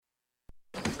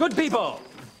Good people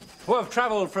who have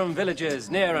traveled from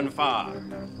villages near and far,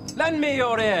 lend me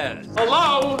your ears.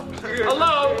 Hello?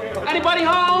 Hello? Anybody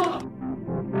home?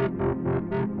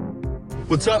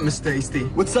 What's up, Miss Tasty?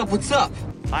 What's up?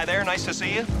 Hi there, nice to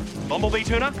see you. Bumblebee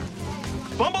tuna?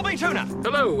 Bumblebee tuna!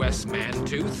 Hello, S.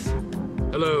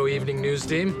 Mantooth. Hello, evening news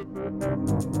team.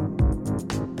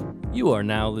 You are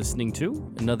now listening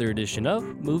to another edition of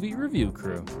Movie Review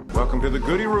Crew. Welcome to the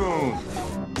goodie room.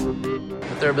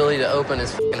 Their ability to open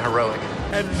is f***ing heroic.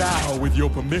 And now, with your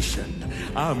permission,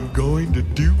 I'm going to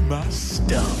do my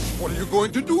stuff. What are you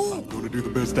going to do? I'm going to do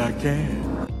the best I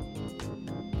can.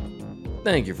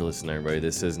 Thank you for listening, everybody.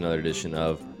 This is another edition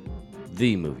of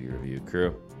the Movie Review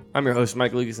Crew. I'm your host,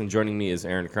 Mike Lucas, and joining me is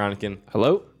Aaron Cronican.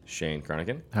 Hello. Shane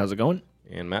Cronican. How's it going?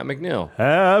 And Matt McNeal.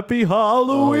 Happy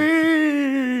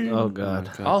Halloween! Oh,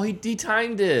 God. Oh, he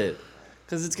de-timed it.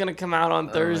 Because it's going to come out on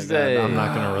Thursday. I'm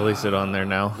not going to release it on there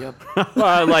now. Yep.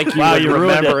 Well, like you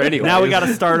remember anyway. Now we got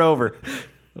to start over.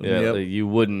 Yeah, you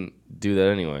wouldn't do that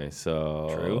anyway, so...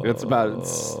 True. It's about a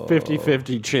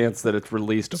 50-50 chance that it's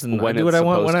released when it's what I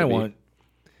want when I be. want.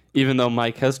 Even though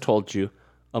Mike has told you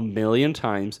a million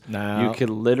times, you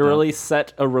can literally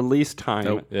set a release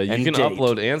time. Yeah, you and can date.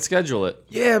 upload and schedule it.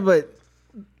 Yeah, but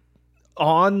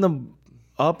on the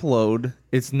upload,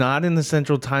 it's not in the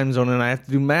central time zone, and I have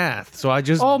to do math. So I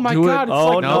just Oh my do God! it. It's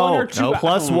like 1 or 2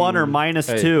 plus 1 or minus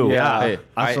 2. Yeah, Hey,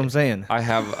 that's what I'm saying. I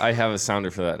have a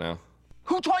sounder for that now.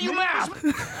 Who taught you math?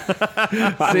 See,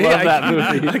 I love that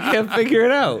movie. I can't figure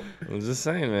it out. I'm just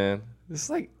saying, man. It's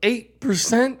like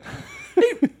 8%.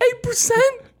 8%.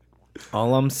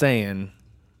 All I'm saying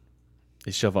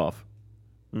is shove off.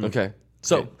 Okay.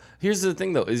 So here's the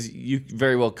thing, though, is you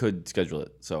very well could schedule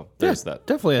it. So there's that.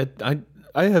 Definitely.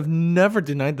 I have never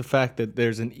denied the fact that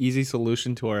there's an easy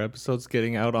solution to our episodes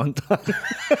getting out on time.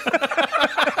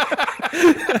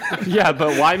 Yeah,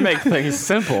 but why make things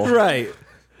simple? Right.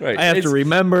 Right. I have to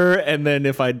remember, and then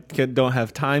if I don't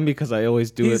have time, because I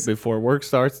always do it before work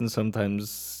starts, and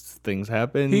sometimes things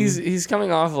happen. He's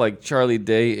coming off like Charlie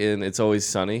Day in It's Always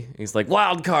Sunny. He's like,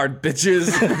 wild card, bitches.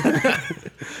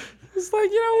 It's like,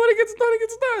 when it gets done, it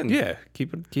gets done. Yeah,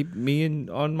 keep me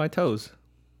on my toes,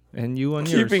 and you on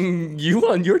yours. Keeping you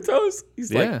on your toes?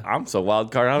 He's like, I'm so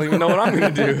wild card, I don't even know what I'm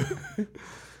going to do.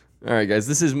 All right, guys,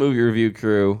 this is Movie Review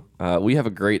Crew. We have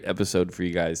a great episode for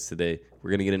you guys today. We're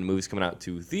going to get into movies coming out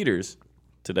to theaters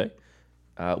today.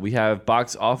 We have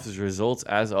box office results,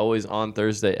 as always, on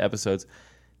Thursday episodes.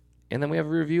 And then we have a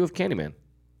review of Candyman.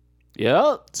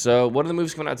 Yeah. So what are the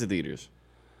movies coming out to theaters?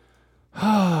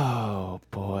 Oh,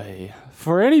 boy.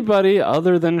 For anybody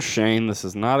other than Shane, this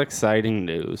is not exciting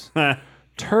news.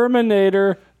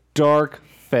 Terminator Dark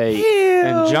Fate.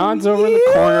 And John's over in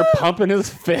the corner pumping his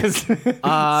fist. So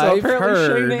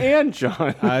apparently Shane and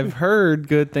John. I've heard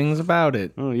good things about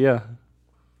it. Oh, yeah.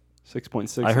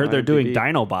 6.6. I heard they're doing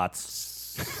IMDb.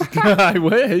 Dinobots. I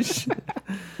wish.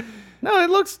 No, it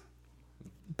looks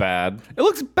Bad. It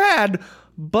looks bad,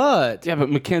 but Yeah, but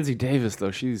Mackenzie Davis, though,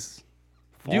 she's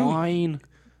fine.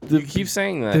 You keep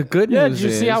saying that. the good Yeah, news did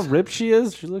you is see how ripped she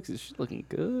is? She's looking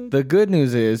good. the good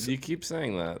news is You keep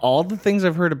saying that. all the things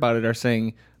I've heard about it are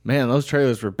saying, man, those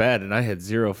trailers were bad, and I had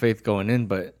zero faith going in,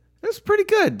 but it's pretty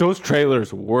good. Those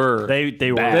trailers were They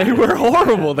were They were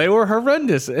horrible. They were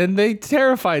horrendous, and they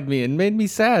terrified me and made me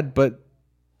sad. But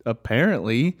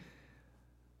apparently,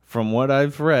 from what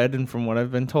I've read and from what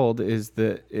I've been told, is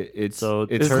that it's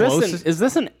close. Is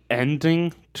this an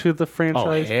ending to the Oh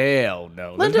franchise? hell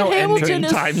no! Linda There's no Hamilton ending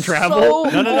is time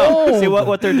travel. No. See,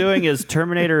 what they're doing is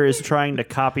Terminator is trying to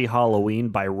copy Halloween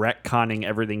by retconning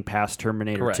everything past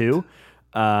Terminator Correct. 2.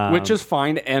 Which is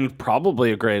fine and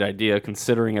probably a great idea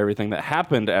considering everything that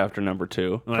happened after number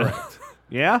 2. Correct.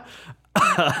 Yeah.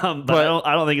 But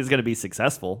I don't think it's going to be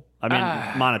successful. I mean,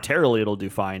 monetarily it'll do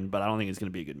fine, but I don't think it's going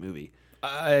to be a good movie.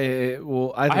 I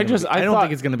don't thought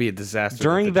think it's going to be a disaster.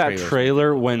 During with the that trailers.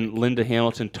 trailer when Linda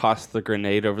Hamilton tossed the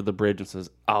grenade over the bridge and says,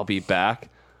 "I'll be back,"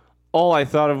 all I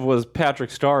thought of was Patrick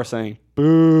Starr saying,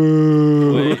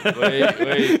 "Boo."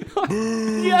 Wait.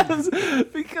 Yes,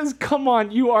 because come on,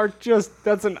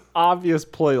 that's an obvious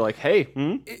play. Like, hey,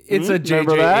 It's a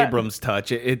remember J.J. that? Abrams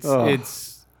touch.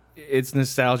 It's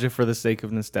nostalgia for the sake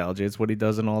of nostalgia. It's what he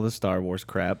does in all the Star Wars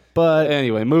crap. But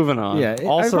Anyway, moving on. yeah,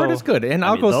 Also, I've heard it's good, and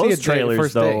I'll go those see it trailers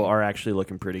first though day. are actually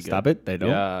looking pretty good. Stop it! They don't.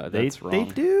 Yeah, that's wrong. They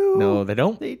do. No, they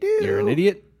don't. They do. You're an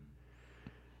idiot.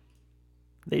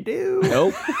 They do.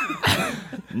 Nope.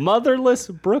 Motherless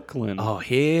Brooklyn. Oh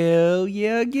hell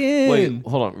yeah! Again. Wait,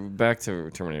 hold on. Back to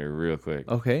Terminator real quick.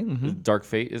 Okay. Mm-hmm. Dark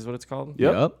Fate is what it's called?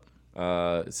 Yep.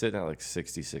 It's sitting at like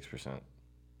 66%.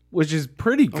 which is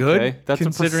pretty good. Okay, that's a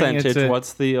considering percentage. it's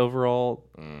What's the overall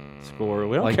score?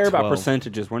 We don't like care about 12.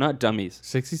 percentages. We're not dummies.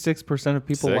 66% of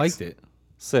people 6? liked it.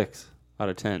 6 out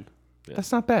of 10.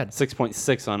 That's not bad.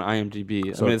 6.6 on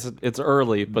IMDb. So I mean, it's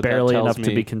early, but barely that tells enough me,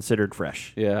 to be considered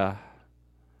fresh. Yeah.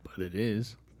 But it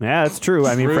is. Yeah, that's true.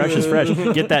 I mean, fresh is fresh.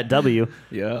 Get that W.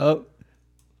 Yeah.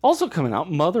 Also coming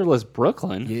out, Motherless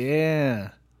Brooklyn. Yeah.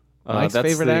 Mike's that's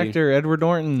favorite the- actor, Edward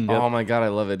Norton. Oh my god, I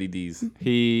love Eddie D's.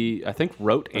 He, I think,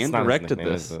 wrote That's and not his directed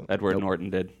nickname, this. is it? Edward Norton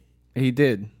did. He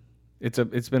did.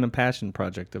 It's been a passion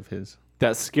project of his.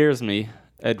 That scares me.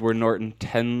 Edward Norton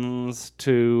tends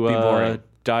to Be boring.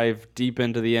 dive deep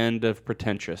into the end of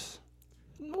pretentious.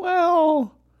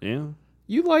 Well, Yeah.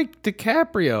 you like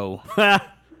DiCaprio.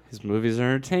 His movies are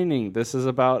entertaining. This is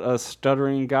about a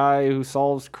stuttering guy who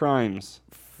solves crimes.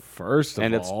 First of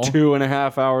And all, it's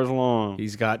 2.5 hours long.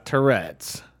 he's got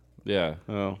Tourette's. Yeah.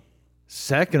 Oh.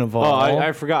 Second of Oh, all,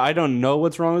 I forgot. I don't know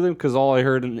what's wrong with him because all I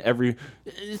heard in every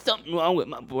 "There's something wrong with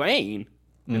my brain"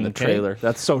 in the Okay. trailer.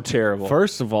 That's so terrible.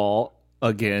 first of all,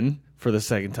 again, for the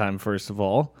second time, first of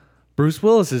all, Bruce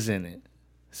Willis is in it.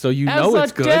 So you As know a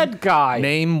it's good. dead guy.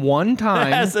 Name one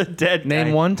time. As a dead Name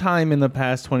guy. one time in the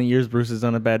past 20 years Bruce has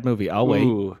done a bad movie. I'll wait.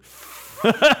 Ooh.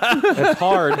 That's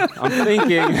hard. I'm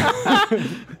thinking.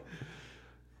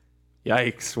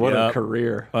 Yikes! What a Yep.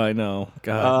 career. I know.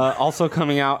 God. Also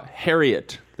coming out,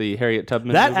 Harriet, the Harriet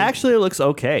Tubman. That movie. actually looks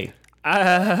okay.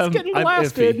 getting I'm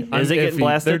blasted. iffy. I'm Is it getting iffy.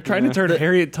 blasted? They're trying to turn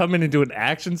Harriet Tubman into an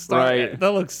action star. Right.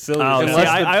 That looks silly. Oh, as see,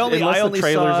 hell. Unless I the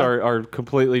trailers saw- are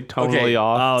completely tonally Okay.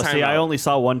 off. Oh, Time see, I out. only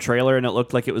saw one trailer and it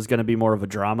looked like it was going to be more of a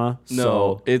drama. No,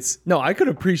 So it's No, I could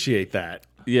appreciate that.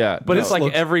 yeah, But no. it's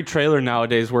like every trailer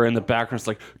nowadays where in the background it's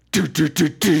like, "Do, do, do,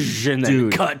 do," and then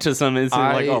Dude, cut to some instant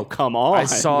like, oh, come on. I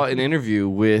saw an interview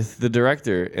with the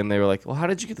director, and they were like, "Well, how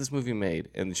did you get this movie made?"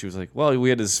 And she was like, "Well, we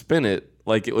had to spin it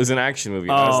like it was an action movie."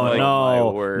 And I was Oh like, my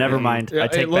no! word. Never mind. I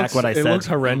take It back looks- what I said. It looks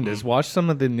horrendous. Watch some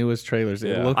of the newest trailers. It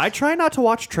Yeah. looks. I try not to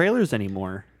watch trailers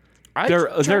anymore. I They're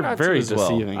try not to very as well.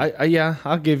 deceiving yeah,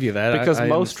 I'll give you that. because I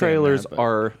most understand trailers that, but-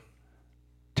 are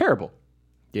terrible,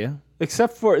 Yeah,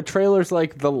 except for trailers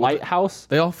like The Lighthouse.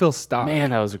 they all feel stock.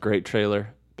 Man, that was a great trailer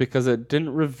because it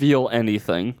didn't reveal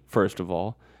anything. First of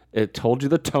all, it told you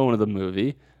the tone of the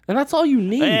movie, and that's all you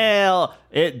need. Well,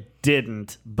 it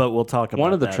didn't, but we'll talk about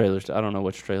One of the that. trailers. I don't know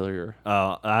which trailer you're.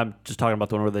 I'm just talking about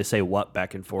the one where they say what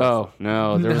back and forth. Oh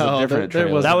no, there was No, a different there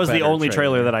trailer. was that a was the better only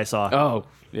trailer trailer. that I saw. Oh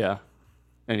yeah.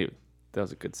 Anyway, that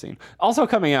was a good scene. Also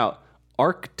coming out,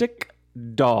 Arctic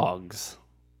Dogs.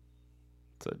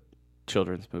 It's a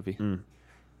children's movie.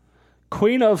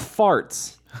 Queen of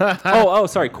Farts.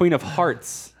 Sorry, Queen of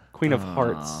Hearts. Queen of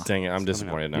Hearts. Dang it, I'm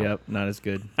disappointed now. Yep, not as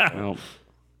good. Well,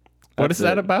 What is that's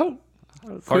that it. about?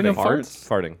 Farting. Queen of Farts?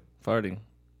 Farting. Farting.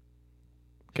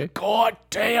 Okay.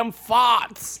 Goddamn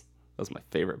farts. That was my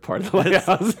favorite part of the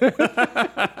Lighthouse.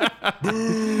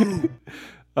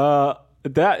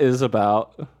 That is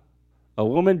about a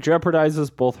woman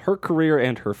jeopardizes both her career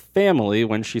and her family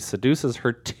when she seduces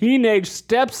her teenage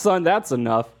stepson. That's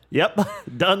enough. Yep,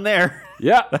 done there.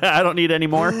 Yeah. I don't need any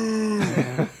more.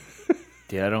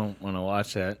 Yeah, I don't want to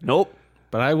watch that. Nope.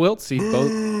 But I will see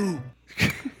both.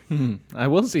 I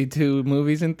will see 2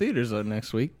 movies in theaters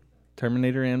next week: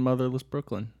 Terminator and Motherless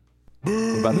Brooklyn.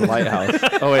 What about the Lighthouse?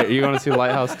 Oh wait, are you going to see the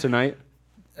Lighthouse tonight?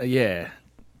 Yeah,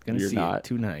 gonna You're see not. it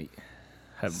tonight.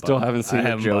 Still haven't seen I the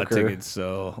haven't bought Joker. tickets,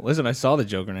 so listen. I saw the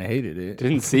Joker and I hated it.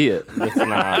 Didn't see it. That's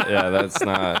not. Yeah, that's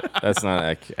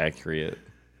not accurate.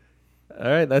 All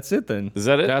right, that's it then. Is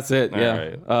that it? That's it. All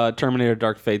Yeah. right. Terminator: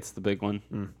 Dark Fate's the big one.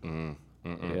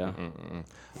 Yeah.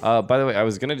 By the way, I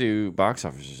was gonna do box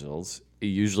office results. It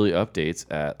usually updates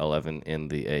at 11 in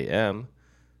the a.m.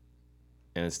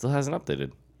 and it still hasn't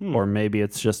updated. Or maybe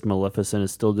it's just Maleficent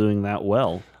is still doing that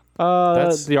well.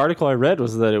 That's- The article I read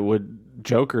was that it would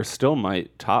Joker still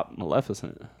might top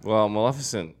Maleficent. Well,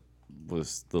 Maleficent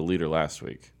was the leader last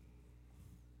week.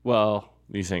 Well,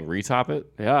 Are you saying retop it?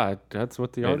 yeah, that's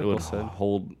what the It article would said.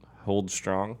 hold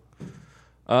strong.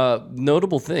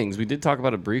 Notable things. We did talk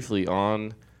about it briefly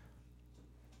on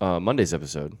Monday's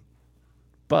episode,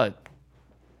 but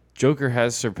Joker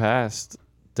has surpassed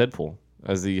Deadpool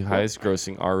as the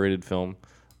highest-grossing R-rated film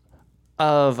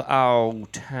of all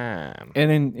time.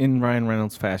 And in Ryan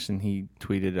Reynolds fashion, he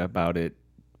tweeted about it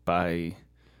by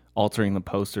altering the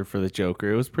poster for the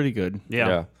Joker. It was pretty good.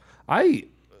 Yeah. I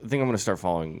think I'm going to start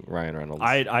following Ryan Reynolds.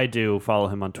 I do follow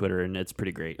him on Twitter, and it's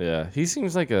pretty great. Yeah, he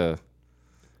seems like a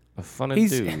fun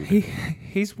He's dude.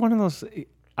 he's one of those.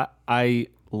 I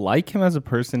like him as a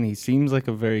person. He seems like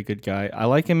a very good guy. I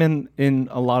like him in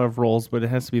a lot of roles, but it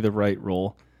has to be the right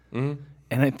role. Mm-hmm.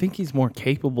 And I think he's more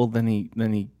capable than he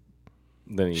Then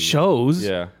he shows.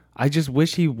 Yeah. I just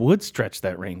wish he would stretch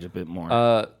that range a bit more.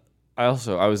 I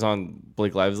was on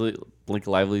Blake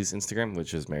Lively's Instagram,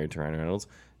 which is married to Ryan Reynolds,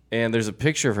 and there's a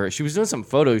picture of her. She was doing some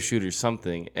photo shoot or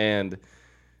something, and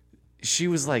she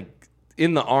was like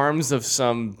in the arms of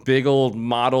some big old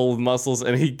model with muscles,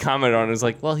 and he commented on it. Was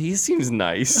like, well, he seems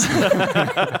nice.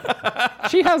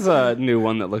 She has a new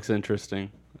one that looks interesting.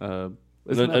 Isn't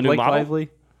a new Blake model? Lively?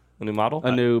 A new model?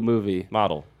 A new movie.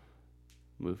 Model.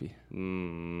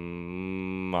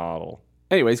 Model.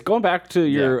 Anyways, going back to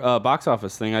your box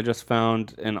office thing, I just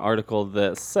found an article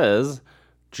that says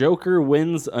Joker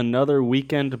wins another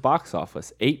weekend box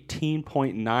office,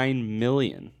 $18.9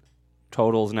 million.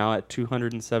 Totals now at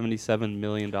 $277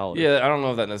 million. Yeah, I don't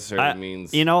know if that necessarily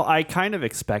means... You know, I kind of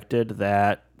expected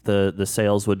that the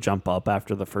sales would jump up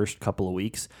after the first couple of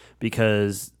weeks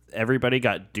because everybody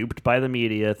got duped by the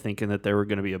media thinking that there were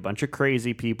going to be a bunch of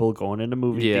crazy people going into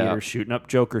movie theaters shooting up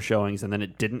Joker showings, and then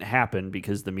it didn't happen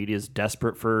because the media is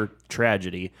desperate for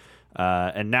tragedy.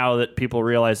 And now that people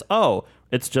realize, oh,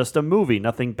 it's just a movie,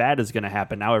 nothing bad is going to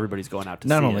happen, now everybody's going out to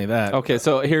see it. Not only that. Okay,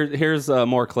 so here's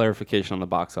more clarification on the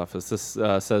box office. This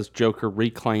says Joker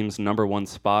reclaims #1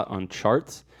 spot on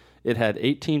charts. It had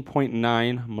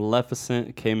 18.9.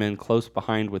 Maleficent came in close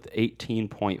behind with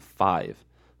 18.5.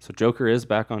 So Joker is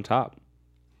back on top.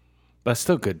 But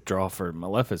still good draw for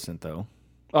Maleficent, though.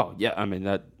 Oh, yeah. I mean,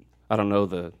 that I don't know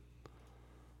the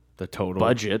total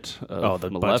budget of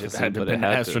the Maleficent, budget had to but have it been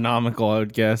had astronomical, I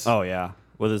would guess. Oh, yeah.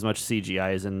 With as much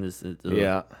CGI as in this.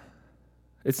 Yeah.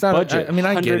 It's not... budget. I mean,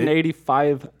 I get it.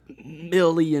 $185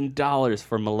 million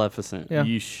for Maleficent. Yeah.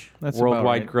 Yeesh. That's worldwide about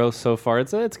right. gross so far.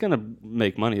 It's going to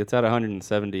make money. It's at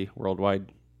 170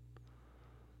 worldwide.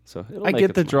 So it'll I make get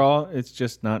its the money. draw. It's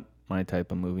just not my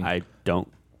type of movie. I don't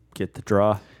get the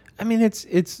draw. I mean, it's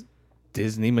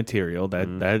Disney material.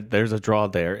 That there's a draw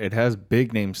there. It has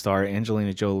big name star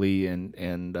Angelina Jolie and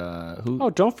who? Oh,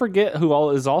 don't forget who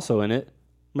all is also in it.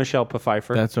 Michelle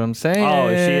Pfeiffer. That's what I'm saying. Oh,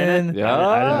 is she in it? Yeah.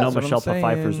 I didn't know That's what Michelle I'm saying.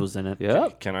 Pfeiffer was in it. Yeah.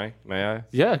 Can I? May I?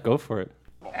 Yeah, go for it.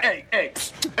 Hey,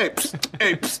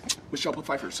 Michelle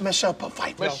Pfeiffer. Michelle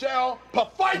Pfeiffer. Michelle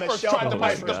Pfeiffer tried to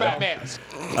fight the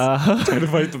Batmans. Trying to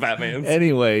fight the Batmans.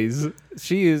 Anyways,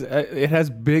 she is. It has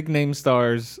big name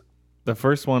stars. The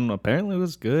first one apparently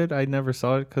was good. I never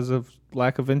saw it because of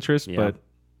lack of interest, but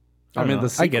I mean, don't know.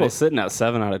 the I get sequel's it. sitting at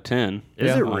 7 out of 10.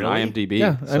 Is it on really? IMDb.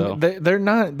 Yeah, So. I mean, they're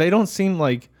not. They don't seem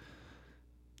like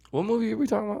What movie are we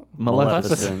talking about?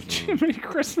 Maleficent. Jiminy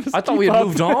Christmas. I thought we had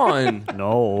moved on.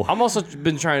 No. I'm also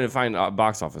been trying to find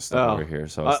box office stuff over here.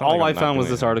 So it's not all like I I'm not found was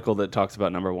doing this it. article that talks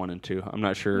about #1 and 2. I'm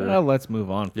not sure. Well, let's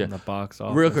move on from the box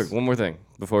office. Real quick, one more thing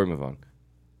before we move on.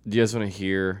 Do you guys want to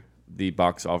hear the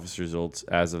box office results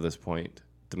as of this point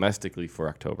domestically for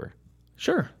October?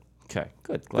 Sure. Okay,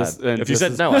 good. Glad. and If you this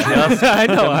said is- no, I I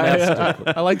know.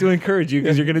 I like to encourage you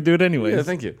because you're going to do it anyways. yeah,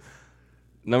 thank you.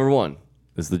 #1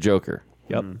 is The Joker.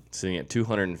 Yep. Sitting at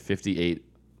 $258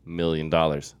 million.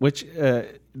 Which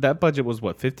that budget was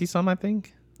what, 50 some, I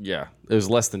think. Yeah, it was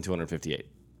less than 258.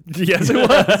 Yes, it was.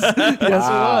 Yes, it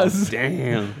was.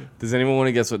 Damn. Does anyone want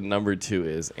to guess what #2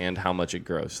 is and how much it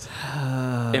grossed?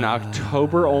 In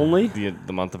October only?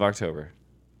 The month of October.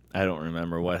 I don't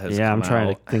remember what has. Yeah, I'm come trying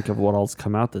out. to think of what else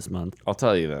come out this month. I'll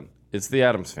tell you then. It's The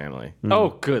Addams Family Oh,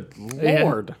 good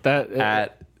Lord. That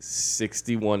at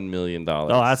 $61 million. Oh,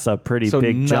 that's a pretty so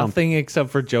big jump. nothing except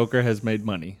for Joker has made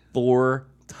money. 4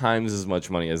 times as much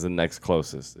money as the next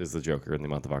closest is The Joker in the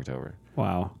month of October.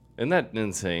 Wow. Isn't that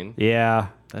insane? Yeah.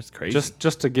 That's crazy.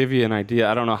 Just to give you an idea,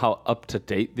 I don't know how up to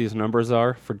date these numbers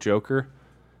are for Joker.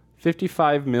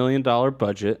 $55 million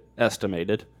budget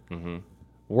estimated. Mm-hmm.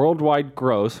 Worldwide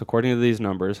gross, according to these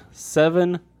numbers,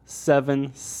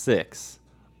 776.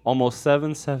 Almost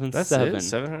 777. That's it?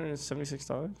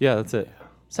 $776? Yeah, that's it.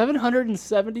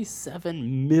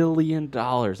 $777 million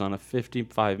on a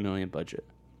 $55 million budget.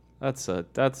 That's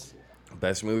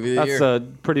Best movie of the year. a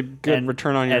pretty good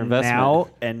return on your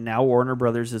investment. Now Warner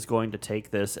Brothers is going to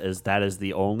take this as that is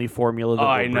the only formula that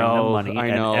will bring them money.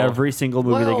 I know. And every single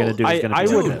movie they're going to do is going to be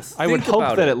like this. I would Think hope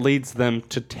about that it. it leads them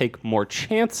to take more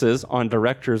chances on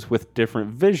directors with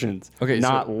different visions. Okay,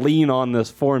 not lean on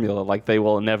this formula like they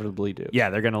will inevitably do. Yeah,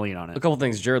 they're going to lean on it. A couple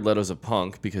things. Jared Leto's a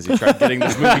punk because he tried getting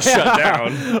this movie shut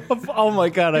down. oh my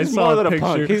god! He's I saw more a than a picture.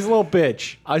 punk. He's a little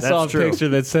bitch. I saw a That's true. picture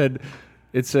that said,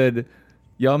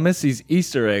 "Y'all miss these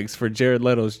Easter eggs for Jared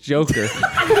Leto's Joker."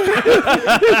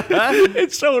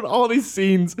 It showed all these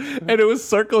scenes, and it was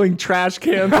circling trash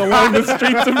cans along the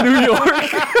streets of New York.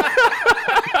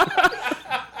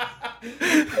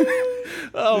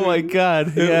 Oh my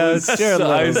god! Yeah, it's Jared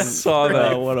Leto. I saw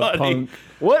that. Oh, what a punk!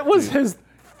 What was his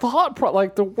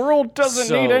like the world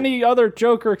doesn't need any other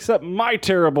Joker except my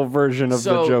terrible version of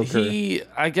the Joker.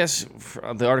 I guess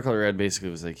the article I read basically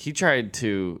was like he tried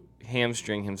to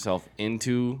hamstring himself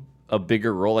into a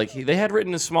bigger role. Like they had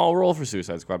written a small role for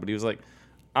Suicide Squad, but he was like,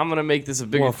 I'm going to make this a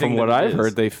bigger thing. From what I've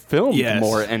heard, they filmed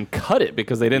more and cut it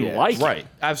because they didn't like it. Right,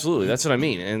 absolutely. That's what I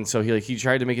mean. And so he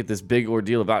tried to make it this big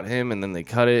ordeal about him, and then they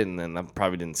cut it, and then that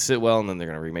probably didn't sit well, and then they're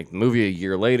going to remake the movie a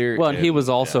year later. Well, and he was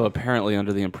also apparently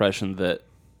under the impression that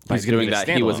by doing that,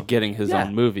 he was getting his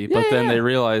own movie. But then they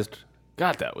realized,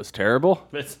 God, that was terrible.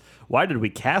 Why did we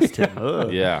cast him?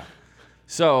 Yeah.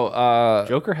 So,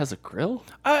 Joker has a grill?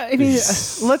 I mean,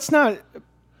 let's not...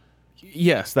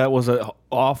 Yes, that was an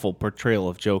awful portrayal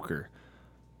of Joker,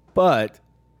 but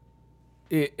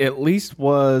it at least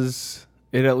was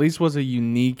a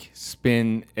unique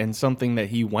spin and something that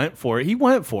he went for. He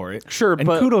went for it, sure, and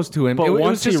but kudos to him. But it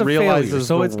once was just he realizes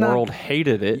failure, so the world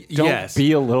hated it, don't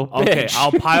be a little bitch. Okay,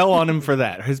 I'll pile on him for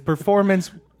that. His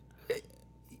performance,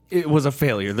 it was a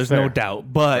failure. There's no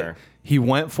doubt, but. He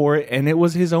went for it, and it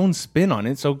was his own spin on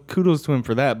it, so kudos to him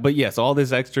for that. But yes, all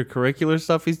this extracurricular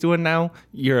stuff he's doing now,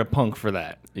 you're a punk for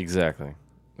that. Exactly.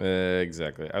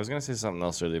 Exactly. I was going to say something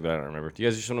else earlier, but I don't remember. Do you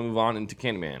guys just want to move on into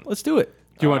Candyman? Let's do it.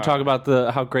 Do you want to talk about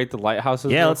how great the lighthouse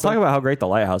is? Yeah, let's talk about how great the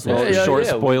lighthouse is. Short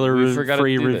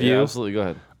spoiler-free review. Yeah, absolutely, go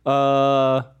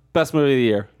ahead. Best movie of the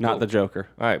year, not the Joker.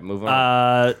 All right, move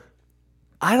on.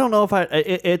 I don't know if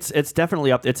it's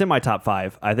definitely up. It's in my top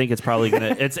 5. I think it's probably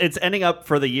gonna. it's ending up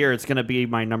for the year. It's gonna be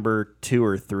my number 2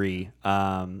 or 3.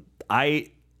 I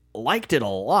liked it a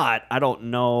lot. I don't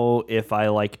know if I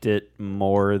liked it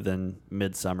more than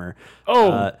Midsummer.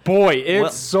 Oh boy,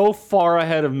 it's so far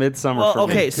ahead of Midsummer. For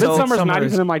me. So Midsummer's not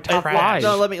even in my top 5.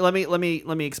 No, let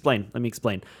me explain.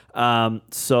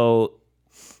 So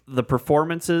the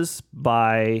performances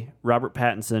by Robert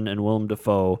Pattinson and Willem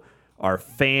Dafoe are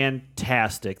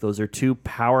fantastic. Those are 2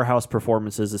 powerhouse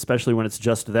performances, especially when it's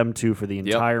just them 2 for the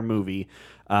entire movie.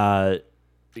 I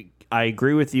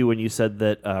agree with you when you said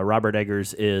that Robert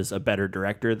Eggers is a better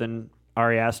director than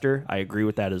Ari Aster. I agree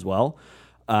with that as well.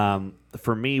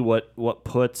 For me, what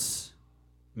puts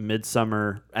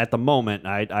Midsummer at the moment,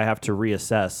 I have to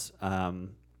reassess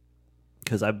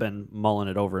because I've been mulling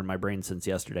it over in my brain since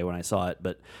yesterday when I saw it,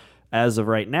 but as of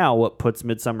right now, what puts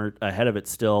Midsummer ahead of it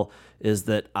still is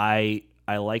that I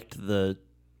liked the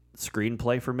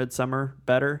screenplay for Midsummer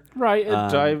better. Right,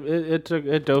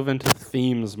 it dove into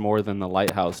themes more than The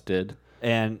Lighthouse did,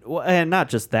 and not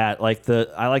just that.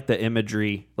 I like the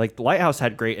imagery. Like The Lighthouse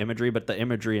had great imagery, but the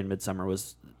imagery in Midsummer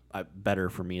was better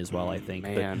for me as well. I think.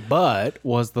 But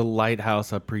was The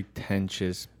Lighthouse a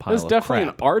pretentious pile of crap? It was definitely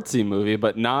an artsy movie,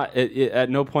 but not at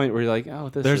no point where you're like, oh,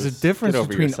 There's a difference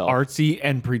between artsy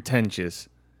and pretentious.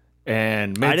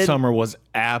 And Midsummer was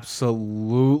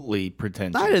absolutely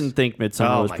pretentious. I didn't think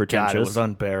Midsummer was pretentious. God, it was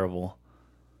unbearable.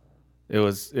 It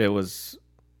was.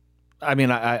 I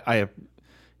mean, I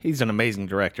he's an amazing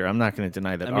director. I'm not going to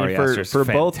deny that. Ari Aster's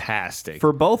fantastic.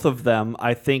 For both of them,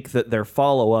 I think that their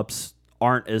follow-ups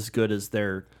aren't as good as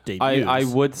their debuts. I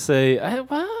would say, I don't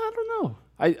know.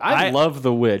 I love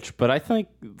The Witch, but I think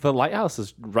The Lighthouse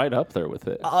is right up there with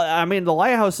it. I mean, The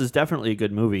Lighthouse is definitely a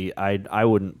good movie. I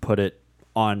wouldn't put it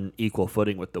on equal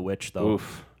footing with The Witch, though.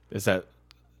 Oof. Is that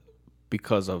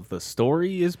because of the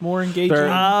story is more engaging?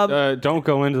 Don't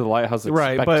go into The Lighthouse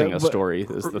expecting a story.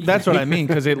 That's what I mean,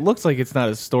 because it looks like it's not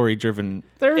a story-driven...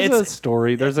 There's a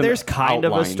story. There's kind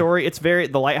outline. of a story.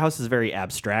 The Lighthouse is very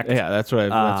abstract. Yeah, that's what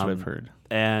I've heard.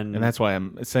 And that's why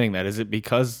I'm saying that. Is it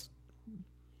because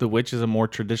The Witch is a more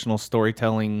traditional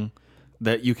storytelling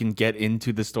that you can get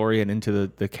into the story and into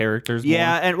the characters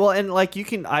more? and like you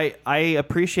can I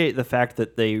appreciate the fact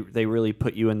that they really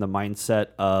put you in the mindset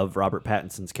of Robert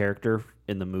Pattinson's character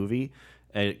in the movie,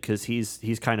 because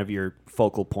he's kind of your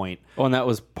focal point. Oh, and that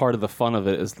was part of the fun of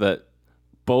it, is that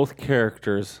both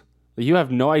characters, you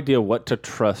have no idea what to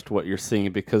trust what you're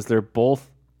seeing, because they're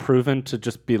both proven to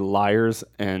just be liars,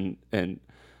 and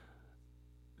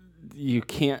you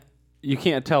can't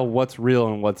tell what's real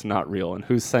and what's not real, and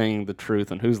who's saying the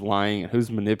truth and who's lying and who's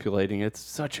manipulating. It's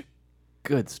such a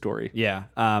good story. Yeah.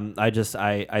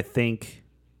 I think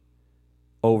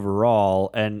overall,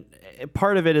 and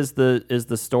part of it is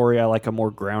the story. I like a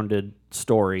more grounded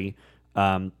story.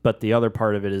 But the other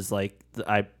part of it is like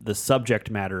the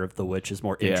subject matter of The Witch is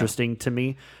more interesting to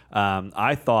me.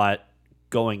 I thought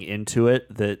going into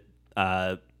it that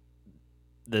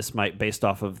this might, based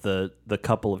off of the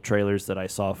couple of trailers that I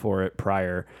saw for it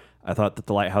prior, I thought that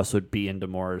The Lighthouse would be into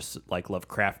more like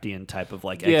Lovecraftian type of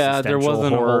like existential there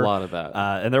wasn't horror. a whole lot of that,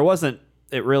 and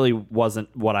it really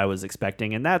wasn't what I was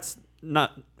expecting, and that's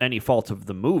not any fault of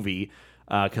the movie.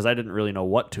 because I didn't really know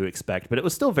what to expect. But it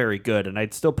was still very good, and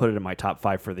I'd still put it in my top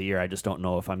 5 for the year. I just don't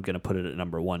know if I'm going to put it at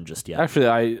number 1 just yet. Actually,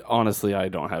 I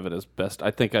don't have it as best.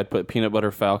 I think I'd put Peanut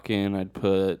Butter Falcon. I'd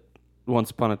put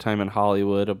Once Upon a Time in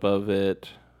Hollywood above it.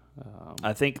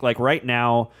 I think like right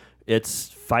now it's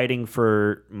fighting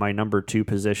for my number 2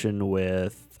 position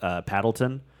with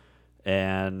Paddleton,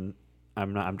 and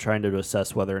I'm trying to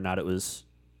assess whether or not it was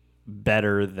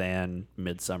better than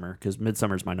Midsummer, because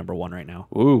Midsummer's my number 1 right now.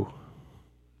 Ooh.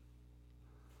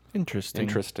 Interesting.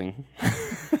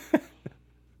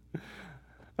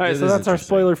 All right, so that's our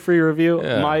spoiler-free review.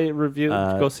 Yeah. My review,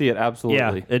 go see it,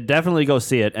 absolutely. Yeah, definitely go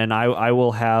see it, and I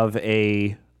will have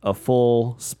a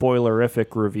full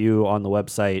spoilerific review on the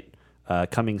website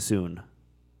coming soon.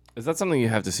 Is that something you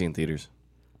have to see in theaters?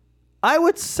 I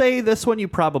would say this one you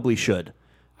probably should.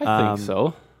 I think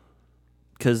so.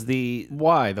 Because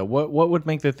why though? What would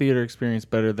make the theater experience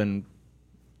better than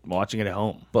watching it at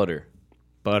home? Butter.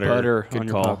 Butter Good on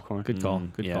your call. popcorn. Good call.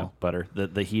 Good yeah, call. butter.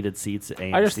 The heated seats at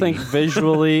AMC. I just think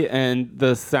visually and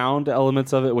the sound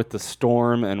elements of it with the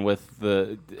storm and with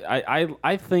the...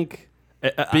 I think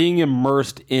being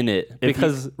immersed in it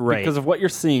because of what you're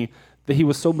seeing, that he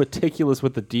was so meticulous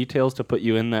with the details to put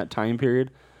you in that time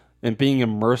period, and being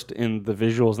immersed in the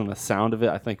visuals and the sound of it,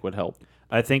 I think would help.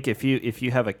 I think if you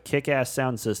have a kick-ass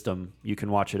sound system, you can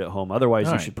watch it at home.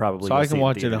 Otherwise, you should probably So go I see can in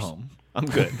watch it theaters. at home. I'm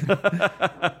good.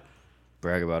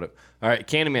 Brag about it. All right,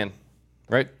 Candyman,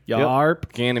 right?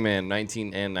 Yarp. Candyman,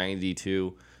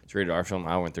 1992. It's a rated R film,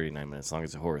 hour and 39 minutes long.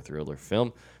 It's a horror thriller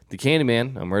film. The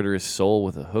Candyman, a murderous soul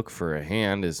with a hook for a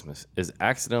hand, is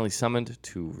accidentally summoned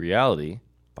to reality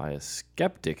by a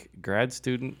skeptic grad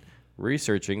student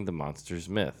researching the monster's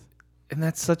myth. And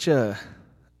that's such a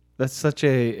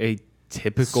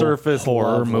typical Surface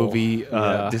horror level. movie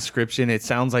description. It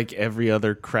sounds like every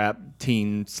other crap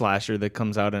teen slasher that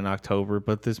comes out in October,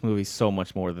 but this movie's so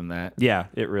much more than that. Yeah,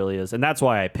 it really is. And that's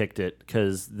why I picked it,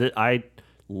 because I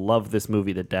love this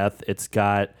movie to death. It's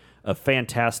got a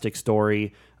fantastic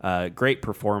story, great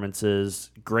performances,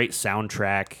 great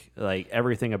soundtrack. Like,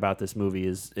 everything about this movie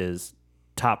is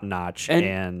top notch.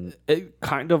 And it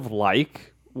kind of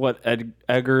like what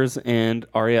Eggers and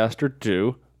Ari Aster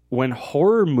do. When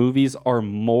horror movies are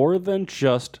more than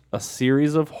just a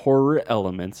series of horror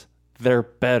elements, they're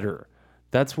better.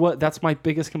 That's my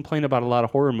biggest complaint about a lot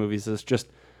of horror movies, is just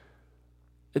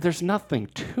there's nothing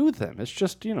to them. It's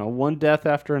just, one death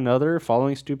after another,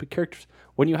 following stupid characters.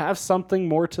 When you have something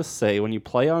more to say, when you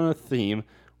play on a theme,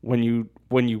 when you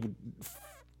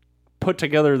put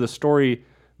together the story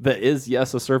that is,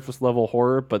 yes, a surface level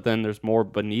horror, but then there's more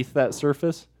beneath that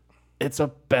surface, it's a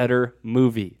better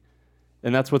movie.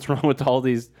 And that's what's wrong with all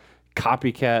these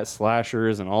copycat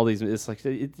slashers and all these. It's like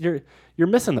you're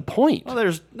missing the point. Well,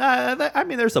 there's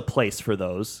a place for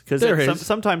those, because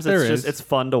sometimes it's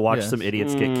fun to watch some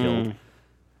idiots get killed.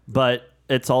 But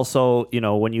it's also,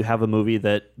 when you have a movie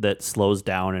that slows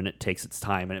down and it takes its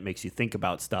time and it makes you think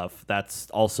about stuff, that's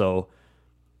also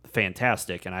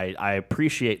fantastic. And I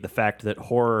appreciate the fact that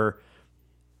horror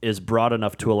is broad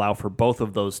enough to allow for both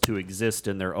of those to exist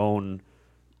in their own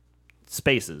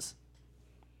spaces.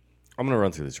 I'm going to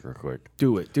run through this real quick.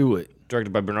 Do it.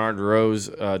 Directed by Bernard Rose,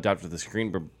 adapted to the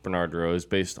screen by Bernard Rose,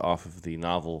 based off of the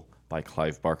novel by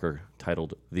Clive Barker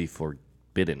titled The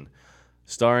Forbidden.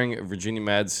 Starring Virginia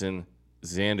Madsen,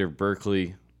 Xander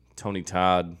Berkeley, Tony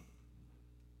Todd.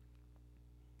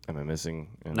 Am I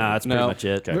missing? Nah, that's pretty much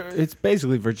it. Okay. It's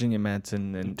basically Virginia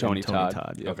Madsen and Tony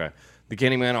Todd. Yep. Okay. The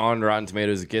Candyman on Rotten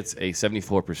Tomatoes gets a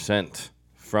 74%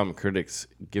 from critics,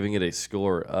 giving it a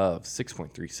score of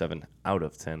 6.37 out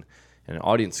of 10, and an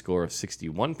audience score of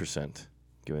 61%,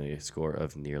 giving it a score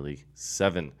of nearly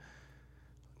 7.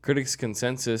 Critics'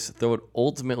 consensus, though it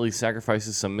ultimately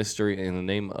sacrifices some mystery in the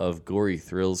name of gory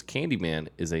thrills, Candyman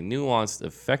is a nuanced,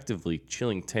 effectively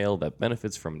chilling tale that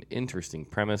benefits from an interesting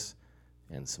premise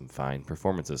and some fine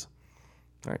performances.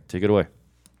 All right, take it away.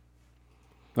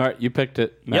 All right, you picked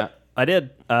it, Matt. Yep, I did.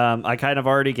 I kind of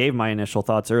already gave my initial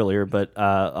thoughts earlier, but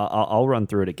I'll run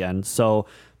through it again. So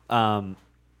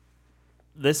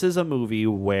this is a movie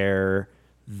where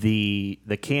the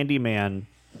Candyman,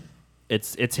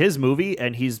 it's his movie,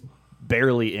 and he's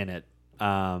barely in it.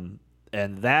 And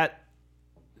that,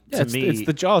 to me... It's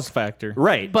the Jaws factor.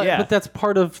 Right, But that's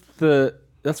part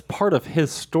of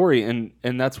his story, and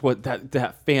that's what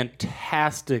that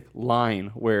fantastic line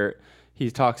where he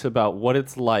talks about what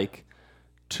it's like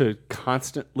to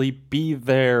constantly be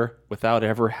there without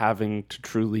ever having to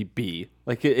truly be.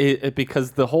 Like it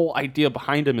because the whole idea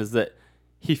behind him is that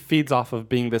he feeds off of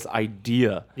being this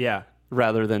idea,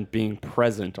 rather than being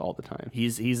present all the time.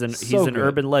 He's an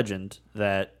urban legend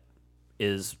that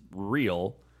is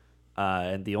real,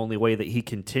 and the only way that he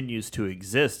continues to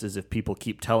exist is if people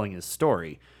keep telling his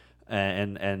story.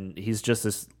 And he's just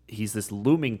this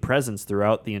looming presence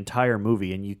throughout the entire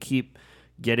movie, and you keep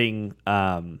getting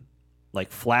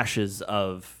like flashes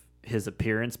of his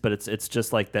appearance, but it's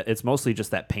just like that. It's mostly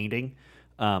just that painting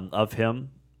of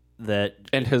him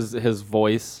and his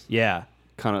voice,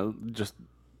 kind of just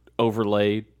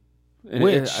overlaid.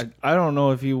 Which I don't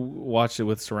know if you watched it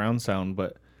with surround sound,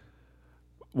 but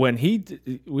when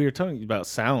we were talking about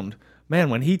sound, man,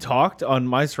 when he talked on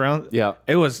my surround,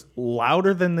 it was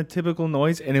louder than the typical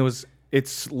noise, and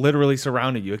it's literally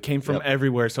surrounded you. It came from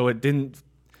everywhere, so it didn't.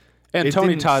 And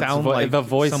Tony Todd's the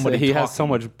voice, he has so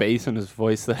much bass in his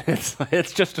voice that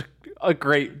it's just a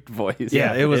great voice.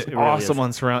 Yeah, it was awesome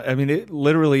on surround. I mean, it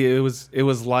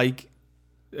was like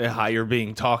a higher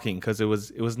being talking, because it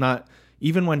was not,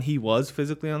 even when he was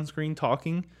physically on screen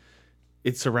talking,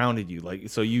 it surrounded you, like,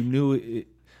 so you knew it.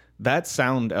 That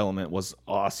sound element was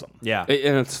awesome. Yeah.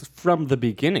 And it's from the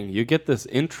beginning. You get this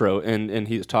intro, and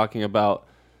he's talking about,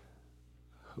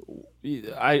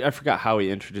 I forgot how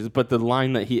he introduced it, but the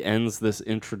line that he ends this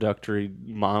introductory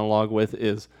monologue with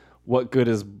is, "What good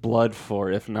is blood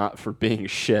for if not for being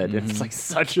shed?" Mm-hmm. And it's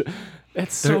like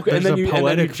it's so good. And then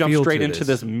you jump straight into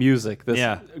this music,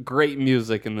 this great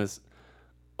music, and this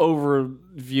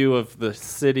overview of the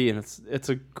city, and it's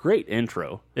a great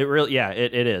intro. It really,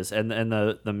 it is, and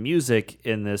the music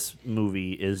in this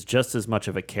movie is just as much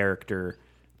of a character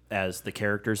as the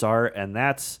characters are, and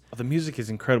that's the music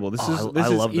is incredible. This is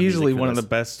love easily one of the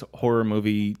best horror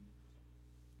movie.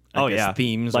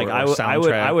 Themes. Like or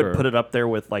I would put it up there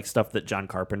with like stuff that John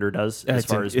Carpenter does as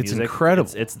far as music. It's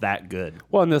incredible. It's that good.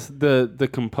 Well, and the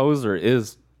composer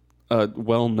is a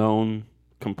well-known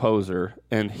composer,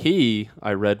 and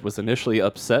I read, was initially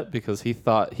upset because he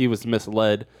thought he was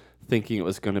misled, thinking it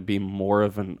was going to be more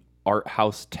of an art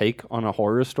house take on a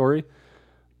horror story.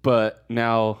 But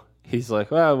now he's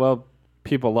like, well,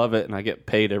 people love it, and I get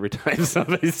paid every time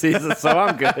somebody sees it, so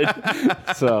I'm good.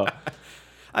 So,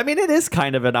 I mean, it is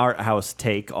kind of an art house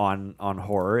take on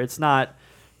horror. It's not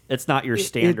your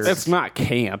standard. It's not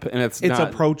camp, and it's not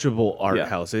approachable art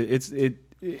house.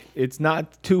 It's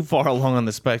not too far along on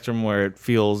the spectrum where it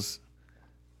feels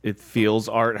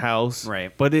art house,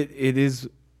 right? But it is.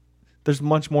 There's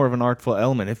much more of an artful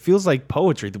element. It feels like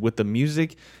poetry with the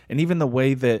music, and even the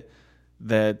way that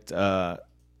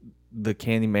the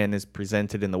Candyman is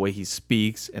presented, and the way he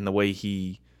speaks, and the way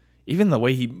he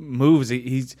moves.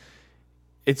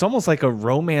 It's almost like a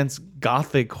romance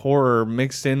gothic horror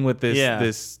mixed in with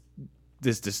this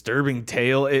disturbing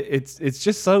tale. It's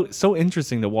just so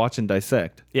interesting to watch and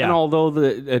dissect. Yeah. And although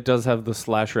it does have the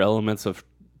slasher elements of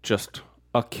just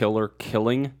a killer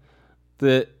killing,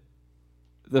 the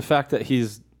fact that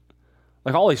he's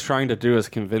like, all he's trying to do is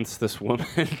convince this woman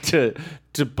to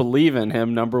believe in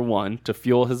him, number one, to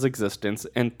fuel his existence,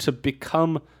 and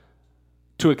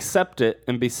to accept it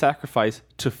and be sacrificed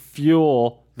to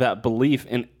fuel that belief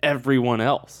in everyone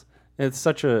else. It's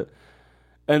such a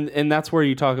and that's where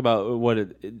you talk about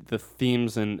the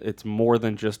themes, and it's more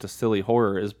than just a silly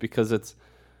horror, is because it's,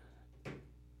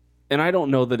 and I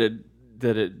don't know that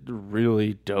it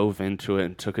really dove into it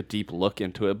and took a deep look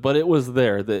into it, but it was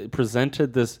there, that it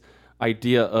presented this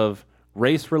idea of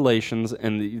race relations,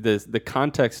 and the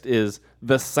context is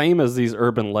the same as these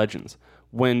urban legends.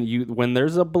 When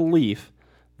there's a belief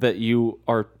that you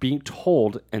are being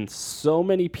told, and so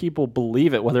many people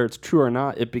believe it, whether it's true or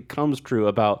not, it becomes true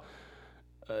about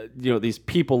these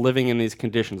people living in these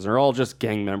conditions. They're all just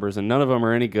gang members, and none of them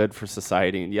are any good for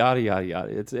society, and yada yada yada.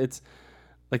 It's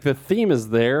like the theme is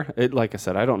there. Like I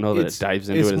said, I don't know that it dives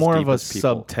into it. It's as more deep of a as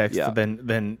people. subtext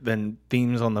than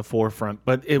themes on the forefront,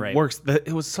 but it works.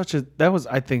 That was,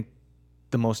 I think,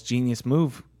 the most genius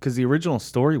move, because the original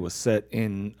story was set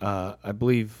in I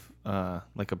believe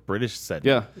like a British setting.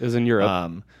 Yeah, it was in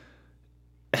Europe.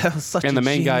 That was such and a the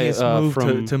main guy move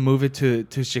to move it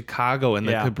to Chicago and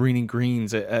the Cabrini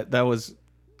Greens.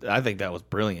 I think that was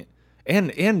brilliant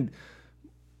and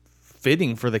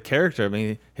fitting for the character. I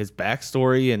mean, his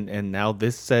backstory and now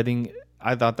this setting.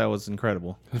 I thought that was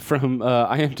incredible. From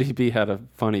IMDb had a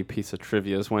funny piece of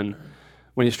trivia is when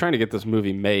he's trying to get this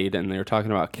movie made, and they were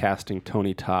talking about casting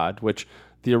Tony Todd, which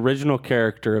the original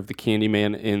character of the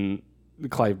Candyman in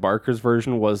Clive Barker's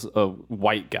version was a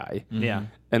white guy. Yeah.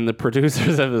 And the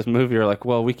producers of this movie are like,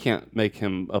 well, we can't make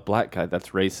him a black guy.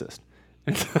 That's racist.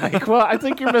 It's like, well, I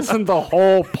think you're missing the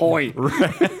whole point.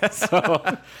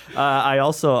 So, I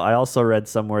also read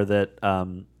somewhere that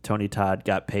Tony Todd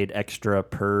got paid extra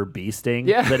per bee sting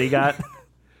that he got.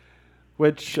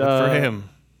 Which good for him.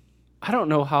 I don't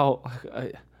know how.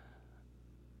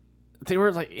 they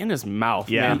were like in his mouth.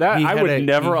 Yeah. Man. That, I would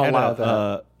never he had allow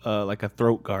that. Like a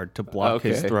throat guard to block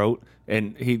his Okay. throat,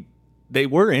 and they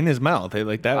were in his mouth. They,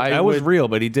 like that was real,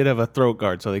 but he did have a throat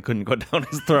guard, so they couldn't go down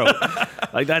his throat.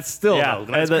 Like that's still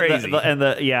that's crazy.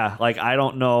 Like I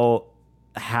don't know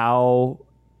how.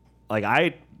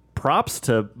 Like props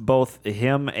to both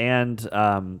him and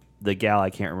the gal, I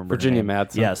can't remember Virginia her name.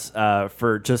 Madsen. Yes,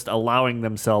 for just allowing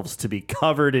themselves to be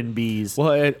covered in bees.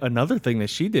 Well, another thing that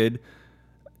she did,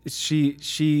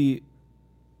 she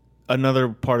another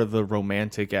part of the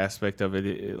romantic aspect of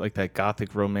it, like that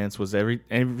gothic romance, was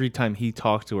every time he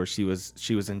talked to her, she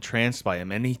was entranced by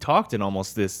him, and he talked in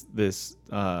almost this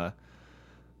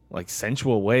like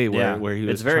sensual way where he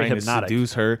was very trying hypnotic. to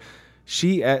seduce her.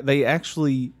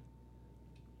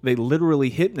 They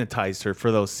literally hypnotized her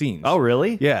for those scenes. Oh,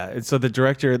 really? Yeah. And so the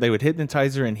director, they would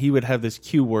hypnotize her, and he would have this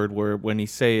cue word where when he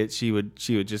say it, she would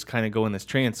just kind of go in this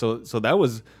trance. So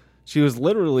she was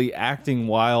literally acting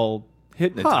while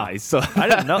hypnotized. So I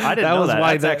didn't know that.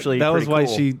 That's actually that was pretty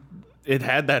why cool. it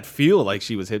had that feel like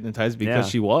she was hypnotized because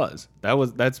she was.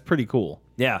 That's pretty cool.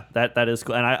 Yeah, that is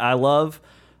cool, and I love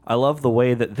the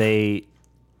way that they,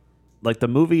 like, the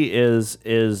movie is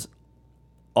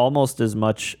almost as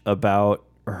much about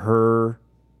her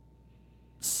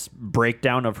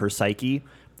breakdown of her psyche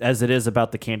as it is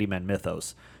about the Candyman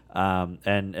mythos,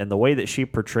 and the way that she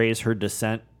portrays her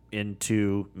descent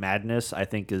into madness, I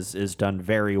think is done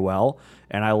very well,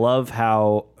 and I love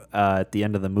how at the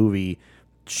end of the movie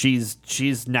she's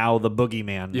now the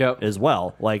boogeyman as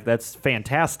well. Like, that's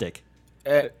fantastic.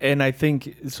 And I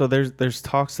think so. There's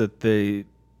talks that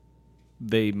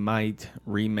they might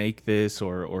remake this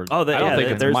or I don't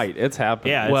think it might. It's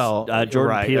happening. Yeah. Well,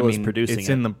 Jordan Peele is producing it's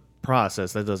it. in the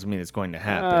process. That doesn't mean it's going to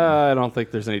happen. I don't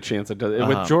think there's any chance it does.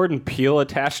 With Jordan Peele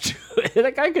attached to it,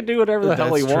 that guy could do whatever the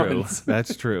hell he wants.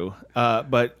 That's true.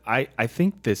 But I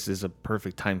think this is a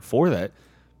perfect time for that,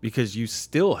 because you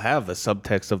still have the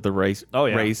subtext of the race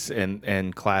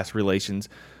and class relations.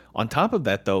 On top of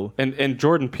that, though, and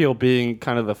Jordan Peele being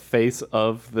kind of the face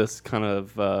of this kind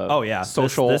of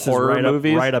social this horror is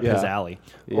movies, right up his alley.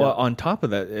 Yeah. Well, on top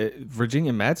of that,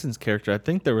 Virginia Madsen's character, I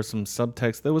think there was some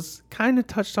subtext that was kind of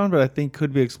touched on, but I think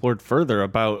could be explored further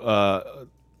about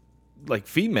like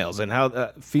females and how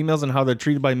they're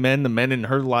treated by men, the men in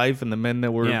her life and the men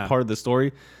that were part of the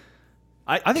story.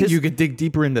 I think you could dig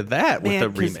deeper into that with the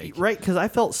remake. Right, because I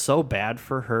felt so bad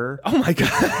for her. Oh my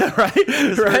God,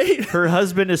 right? Her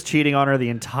husband is cheating on her the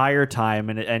entire time,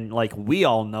 and like, we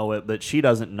all know it, but she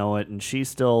doesn't know it, and she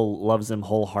still loves him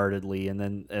wholeheartedly,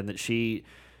 and that she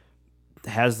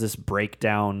has this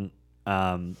breakdown,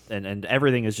 and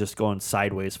everything is just going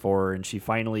sideways for her, and she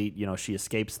finally, she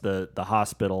escapes the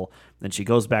hospital, and she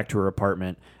goes back to her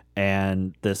apartment,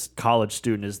 and this college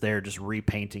student is there just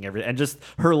repainting everything, and just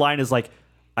her line is like,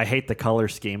 I hate the color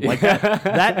scheme. Like,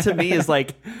 that to me is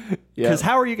like, because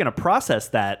how are you going to process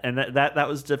that? And that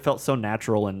was just felt so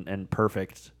natural and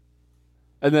perfect.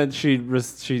 And then she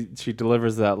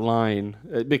delivers that line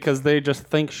because they just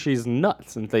think she's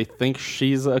nuts and they think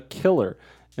she's a killer,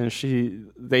 and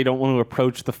they don't want to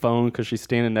approach the phone because she's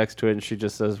standing next to it, and she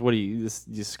just says, "What are you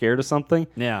scared of something?"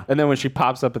 Yeah. And then when she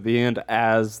pops up at the end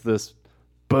as this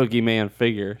boogeyman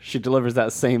figure, she delivers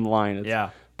that same line.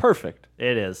 It's perfect.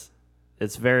 It is.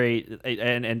 It's very,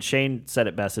 and Shane said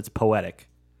it best. It's poetic.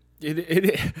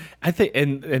 I think,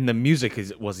 and the music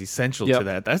was essential to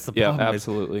that. That's the problem.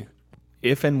 Absolutely.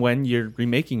 If and when you're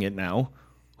remaking it now,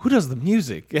 who does the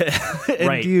music?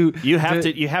 Right. You have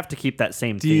to keep that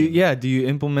same theme. Do you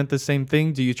implement the same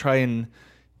thing? Do you try and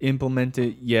implement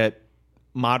it yet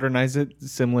modernize it,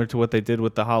 similar to what they did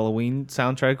with the Halloween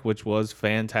soundtrack, which was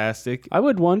fantastic? I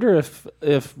would wonder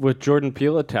if with Jordan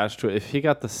Peele attached to it, if he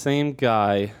got the same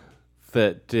guy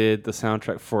that did the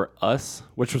soundtrack for Us,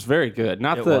 which was very good.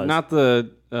 Not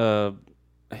the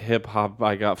hip hop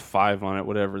I got 5 on it,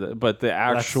 whatever, but the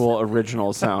actual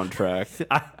original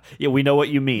soundtrack. We know what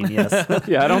you mean. Yes.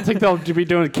 I don't think they'll be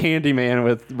doing Candyman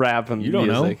with rap and you don't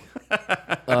music.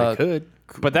 Know. They could,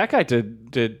 but that guy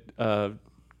did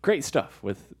great stuff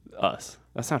with Us.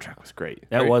 That soundtrack was great.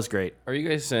 That was great. Are you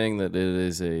guys saying that it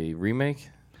is a remake?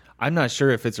 I'm not sure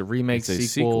if it's a remake, It's a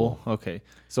sequel. Okay,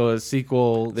 so a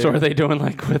sequel. So are they doing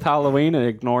like with Halloween and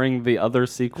ignoring the other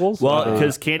sequels? Well,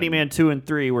 because Candyman 2 and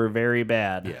 3 were very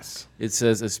bad. Yes. It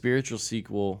says a spiritual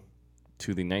sequel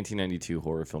to the 1992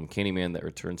 horror film Candyman that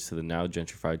returns to the now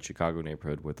gentrified Chicago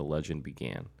neighborhood where the legend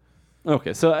began.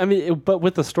 Okay, so I mean, but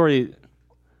with the story,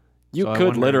 you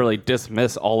could literally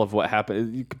dismiss all of what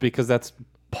happened because that's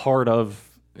part of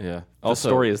the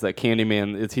story is that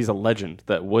Candyman, he's a legend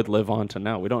that would live on to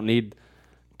now. We don't need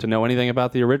to know anything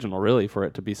about the original, really, for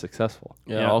it to be successful.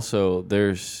 Yeah. Also,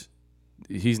 there's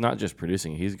he's not just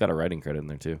producing; he's got a writing credit in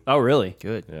there too. Oh, really?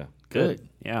 Good. Yeah. Good.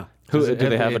 Yeah. Do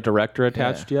they have a director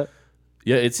attached yet?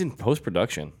 Yeah, it's in post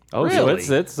production. Oh, Really?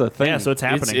 so it's a thing. Yeah, so it's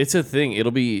happening. It's a thing.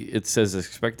 It says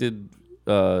expected.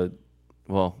 It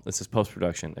says post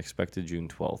production expected June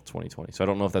 12th, 2020. So I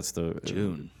don't know if that's the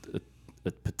June. A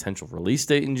potential release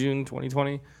date in June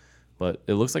 2020, but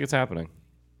it looks like it's happening.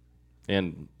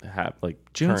 And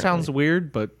June currently. sounds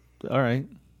weird, but all right.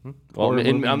 Well, Horror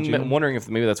and movie in June. I'm wondering if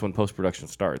maybe that's when post production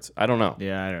starts. I don't know.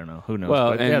 Yeah, I don't know. Who knows?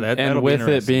 Well, But and, yeah, and that'll be with it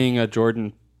interesting. being a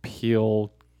Jordan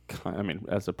Peele,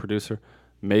 as a producer,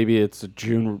 maybe it's a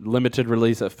June limited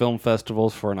release at film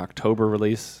festivals for an October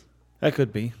release. That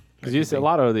could be. Because you see a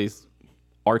lot of these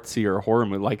artsier horror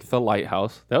movies, like The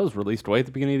Lighthouse, that was released way at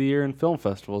the beginning of the year in film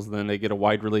festivals, and then they get a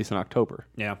wide release in October.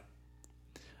 Yeah.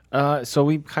 So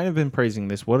we've kind of been praising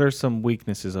this. What are some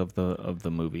weaknesses of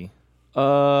the movie?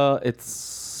 It's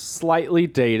slightly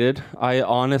dated.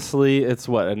 It's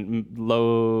what, early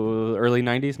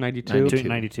 90s, 92?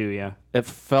 92, yeah. It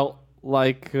felt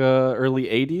like early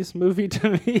 80s movie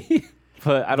to me.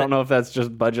 But I don't know if that's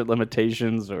just budget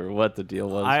limitations or what the deal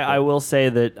was. I will say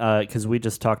that because we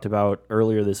just talked about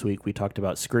earlier this week, we talked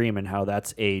about Scream and how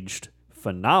that's aged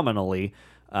phenomenally.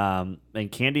 And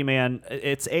Candyman,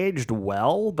 it's aged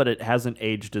well, but it hasn't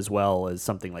aged as well as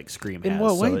something like Scream has. In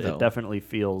what way, so though? It definitely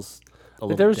feels a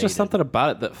little There was dated. just something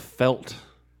about it that felt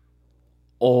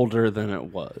older than it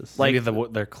was. Maybe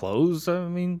their clothes, I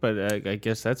mean, but I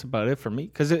guess that's about it for me.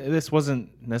 Because this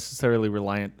wasn't necessarily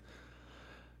reliant.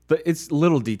 It's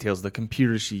little details. The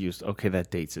computer she used, okay, that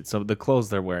dates it. So the clothes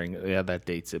they're wearing, yeah, that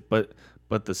dates it. But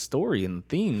the story and the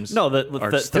themes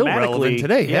are still relevant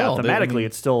today. Yeah, Hell, thematically,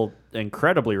 it's still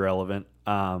incredibly relevant.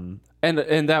 And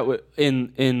that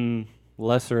in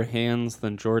lesser hands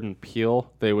than Jordan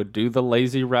Peele, they would do the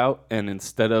lazy route, and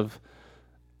instead of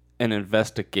an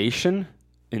investigation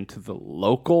into the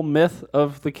local myth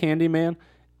of the Candyman,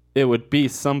 it would be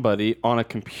somebody on a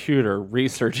computer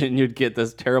researching, and you'd get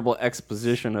this terrible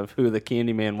exposition of who the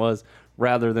Candyman was,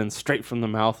 rather than straight from the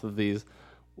mouth of these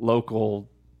local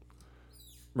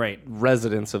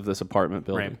residents of this apartment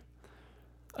building.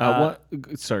 Right.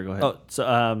 Sorry, go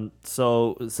ahead.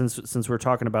 So since we're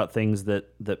talking about things that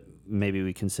maybe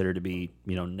we consider to be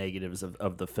negatives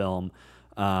of the film,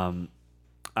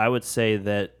 I would say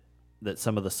that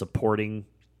some of the supporting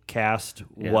cast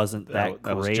wasn't that great.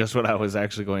 That was just what I was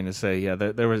actually going to say. Yeah,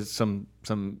 there was some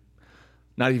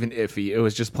not even iffy. It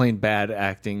was just plain bad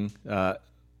acting.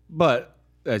 But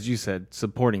as you said,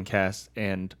 supporting cast,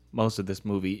 and most of this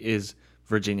movie is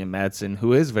Virginia Madsen,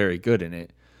 who is very good in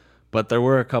it. But there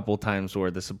were a couple times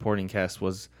where the supporting cast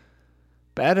was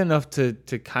bad enough to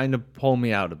kind of pull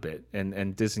me out a bit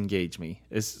and disengage me.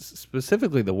 It's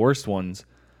specifically the worst ones.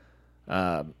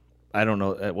 I don't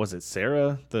know. Was it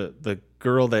Sarah, the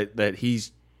girl that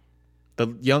he's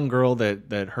the young girl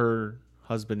that her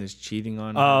husband is cheating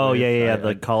on? Oh yeah,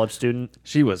 the college student.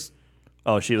 She was.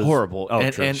 Oh, she was horrible. Oh,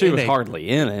 and she was hardly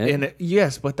in it. And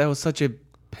yes, but that was such a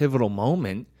pivotal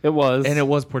moment. It was, and it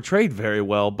was portrayed very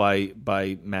well by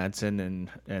Madsen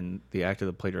and the actor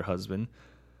that played her husband.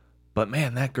 But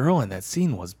man, that girl in that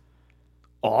scene was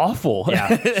awful.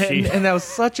 Yeah, and that was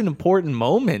such an important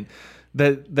moment.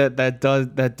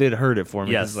 That did hurt it for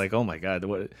me. Yes. It's like, oh my God,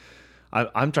 what?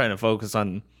 I'm trying to focus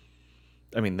on.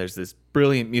 I mean, there's this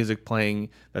brilliant music playing.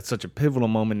 That's such a pivotal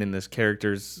moment in this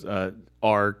character's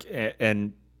arc,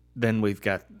 and then we've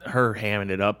got her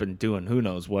hamming it up and doing who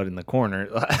knows what in the corner.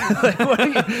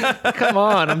 Come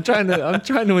on, I'm trying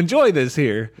to enjoy this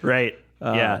here. Right.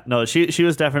 Yeah. No, she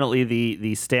was definitely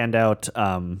the standout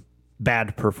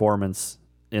bad performance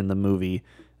in the movie.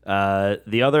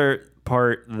 The other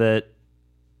part that.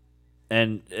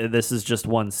 And this is just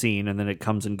one scene, and then it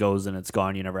comes and goes, and it's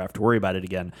gone. You never have to worry about it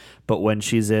again. But when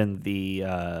she's in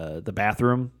the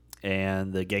bathroom,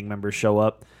 and the gang members show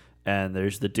up, and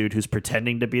there's the dude who's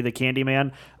pretending to be the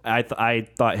Candyman, I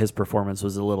thought his performance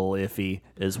was a little iffy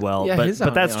as well. Yeah,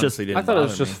 but that's just. I thought it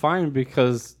was just fine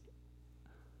because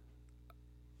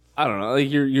I don't know.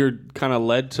 Like you're kind of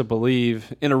led to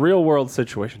believe in a real world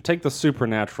situation. Take the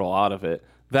supernatural out of it.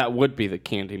 That would be the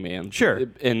Candyman. Sure.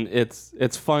 And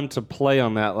it's fun to play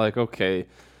on that. Like, okay,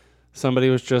 somebody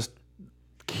was just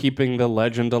keeping the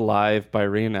legend alive by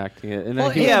reenacting it. And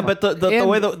but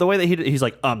the way that he's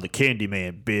like, I'm the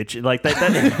Candyman, bitch. Like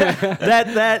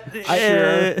that.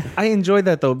 I enjoy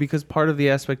that though, because part of the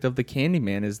aspect of the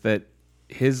Candyman is that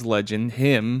his legend,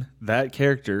 that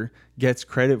character, gets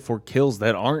credit for kills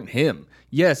that aren't him.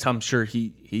 Yes, I'm sure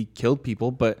he killed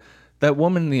people, but that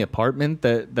woman in the apartment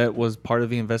that was part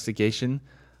of the investigation,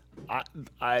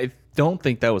 I don't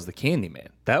think that was the Candyman.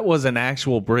 That was an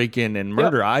actual break-in and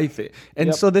murder, I think.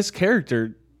 And so this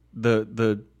character,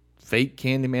 the fake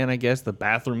Candyman, I guess, the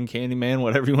bathroom Candyman,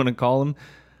 whatever you want to call him,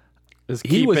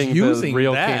 he was using the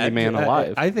real Candyman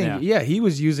alive. I think, he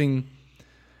was using...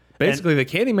 Basically, the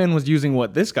Candyman was using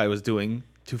what this guy was doing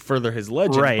to further his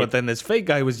legend, but then this fake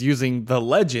guy was using the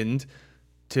legend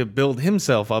to build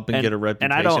himself up and get a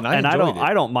reputation.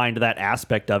 I don't mind that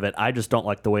aspect of it. I just don't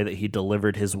like the way that he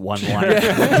delivered his one line.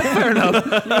 Fair enough.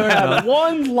 Had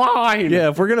one line. Yeah,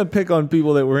 if we're gonna pick on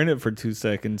people that were in it for 2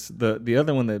 seconds, the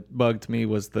other one that bugged me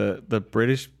was the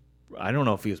British. I don't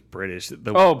know if he was British.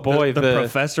 The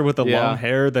professor with the long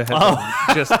hair that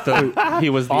had he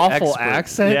was the awful expert.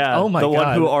 accent. Yeah, oh my god, the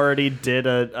one who already did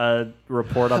a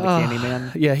report on the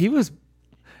Candyman. Yeah, he was.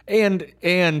 And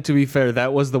to be fair,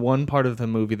 that was the one part of the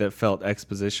movie that felt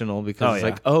expositional because it's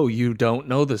like, oh, you don't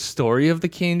know the story of the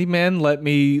Candyman? Let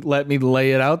me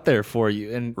lay it out there for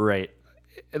you. And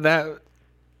that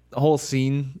whole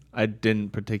scene I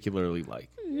didn't particularly like.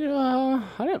 Yeah,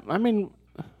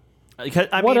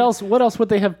 what else would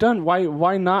they have done?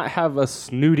 Why not have a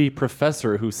snooty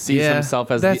professor who sees himself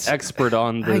as the expert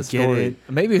on the story? It.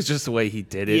 Maybe it's just the way he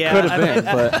did it. Yeah, could have been,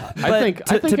 but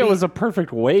I think it was a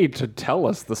perfect way to tell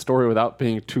us the story without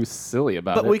being too silly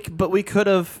about it. But we could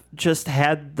have just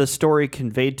had the story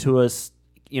conveyed to us.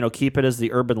 Keep it as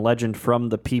the urban legend from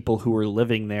the people who were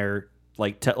living there.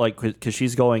 Because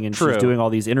she's going and she's doing all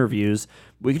these interviews,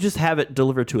 we could just have it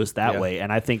delivered to us that way,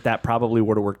 and I think that probably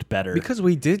would have worked better. Because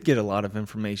we did get a lot of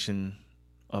information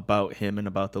about him and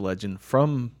about the legend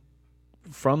from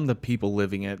the people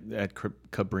living at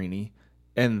Cabrini,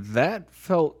 and that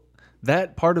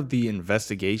part of the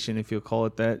investigation, if you'll call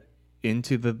it that,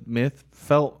 into the myth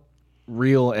felt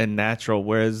real and natural,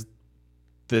 whereas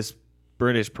this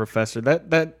British professor,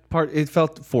 that part, it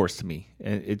felt forced to me,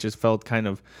 and it just felt kind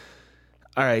of,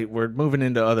 all right, we're moving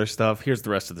into other stuff. Here's the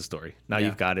rest of the story. Now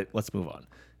you've got it. Let's move on.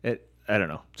 I don't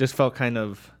know. Just felt kind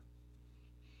of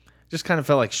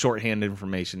like shorthand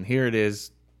information. Here it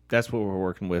is. That's what we're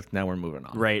working with. Now we're moving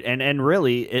on. Right. And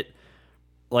really, it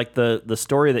like the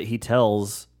story that he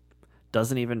tells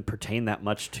doesn't even pertain that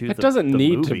much to it doesn't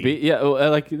need movie. to be. Yeah,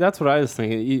 like that's what I was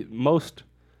thinking. Most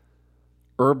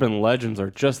urban legends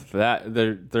are just that.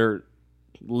 They're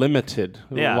limited.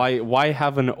 Yeah. Why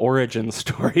have an origin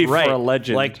story for a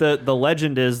legend? Like the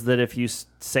legend is that if you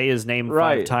say his name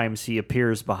 5 times, he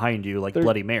appears behind you like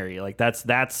Bloody Mary. Like that's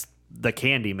the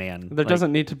Candyman. There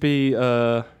doesn't need to be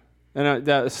and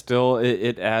that still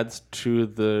it adds to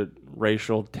the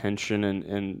racial tension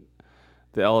and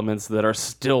the elements that are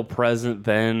still present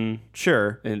then.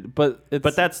 Sure. But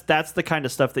that's the kind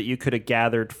of stuff that you could have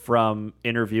gathered from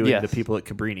interviewing the people at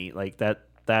Cabrini. Like that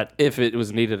if it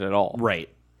was needed at all. Right.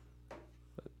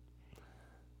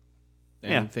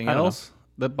 Anything else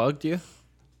that bugged you?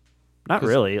 Not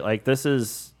really. Like this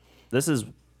is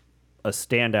a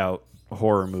standout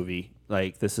horror movie.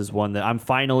 Like this is one that I'm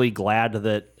finally glad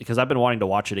that, because I've been wanting to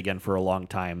watch it again for a long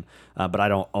time, but I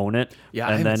don't own it. Yeah,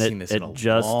 I haven't seen this in a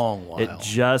long while. It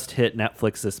just hit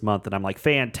Netflix this month, and I'm like,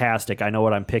 fantastic! I know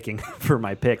what I'm picking for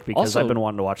my pick because I've been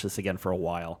wanting to watch this again for a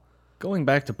while. Going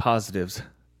back to positives,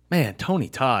 man, Tony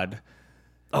Todd.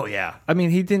 Oh yeah. I mean,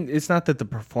 he didn't. It's not that the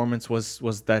performance was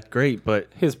that great, but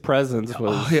his presence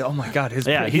was. Oh my god, he's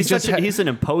an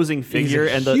imposing figure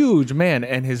and a huge man,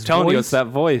 and his Tony, voice, it's that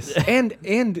voice, and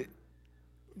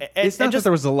it's not that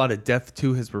there was a lot of depth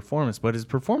to his performance, but his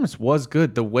performance was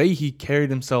good. The way he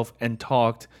carried himself and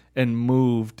talked and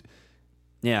moved,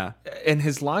 and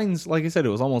his lines, like I said, it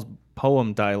was almost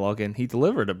poem dialogue, and he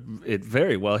delivered it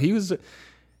very well. He's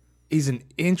an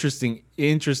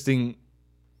interesting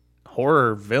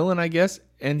horror villain, I guess,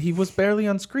 and he was barely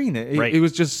on screen. It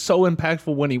was just so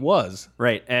impactful when he was.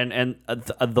 Right, and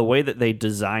the way that they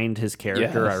designed his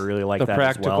character, I really like that as well. The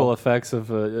practical effects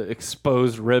of an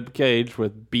exposed rib cage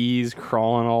with bees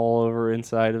crawling all over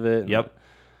inside of it. Yep.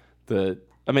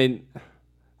 I mean,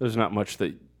 there's not much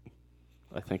that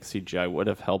I think CGI would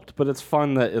have helped, but it's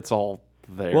fun that it's all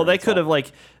there. Well, they could have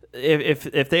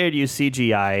if they had used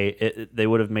CGI, they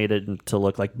would have made it to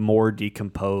look like more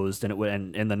decomposed, and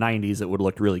and in the 90s it would have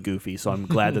looked really goofy. So I'm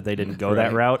glad that they didn't go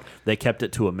that route. They kept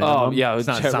it to a minimum. Oh yeah, it's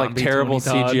not like terrible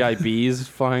CGI bees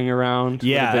flying around.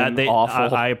 Yeah,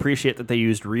 awful. I appreciate that they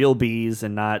used real bees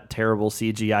and not terrible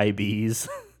CGI bees,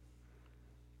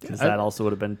 because that also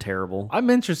would have been terrible. I'm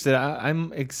interested.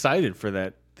 I'm excited for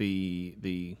that.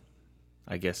 The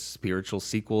I guess spiritual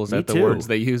sequel, is that the words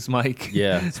they use, Mike?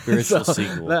 Yeah, spiritual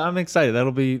sequel. I'm excited.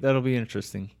 That'll be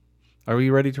interesting. Are we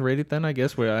ready to rate it then? I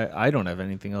guess I don't have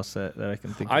anything else that I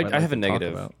can think of. I have a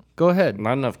negative. About. Go ahead.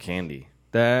 Not enough candy.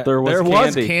 There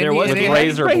was candy. There was with candy.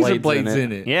 razor blades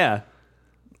in it. Yeah.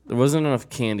 There wasn't enough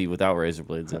candy without razor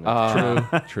blades in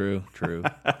it. True. How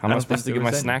am I supposed to get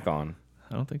my snack on?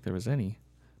 I don't think there was any.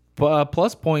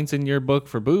 Plus points in your book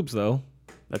for boobs, though.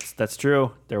 That's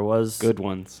true. There was good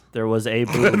ones. There was a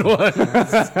boob. Good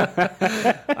ones.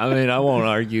 I mean, I won't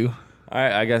argue. All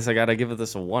right, I guess I gotta give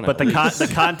this a 1. But the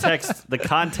context of the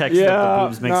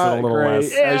boobs makes it a little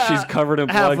less. As she's covered in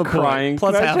Half blood, a point. crying.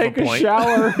 Plus Can I half take a a point.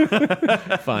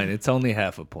 shower? Fine, it's only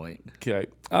half a point. Okay.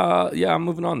 Yeah, I'm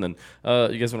moving on then.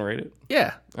 You guys want to rate it?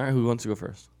 Yeah. All right, who wants to go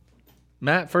first?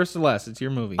 Matt, first or last? It's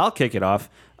your movie. I'll kick it off.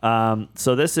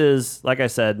 So this is, like I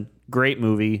said, great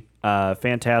movie,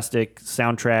 fantastic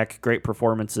soundtrack, great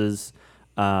performances.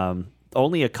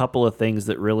 Only a couple of things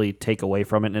that really take away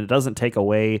from it, and it doesn't take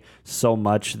away so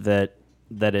much that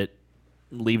it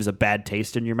leaves a bad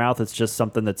taste in your mouth. It's just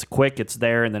something that's quick, it's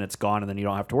there, and then it's gone, and then you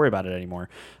don't have to worry about it anymore.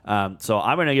 So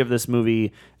I'm going to give this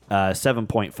movie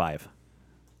 7.5.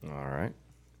 All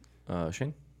right.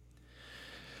 Shane?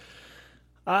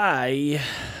 I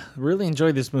really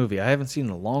enjoyed this movie. I haven't seen it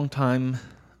in a long time.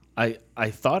 I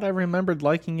thought I remembered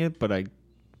liking it, but I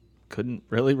couldn't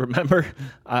really remember.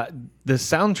 The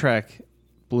soundtrack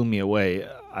blew me away.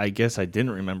 I guess I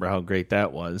didn't remember how great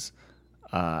that was.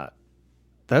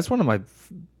 That's one of my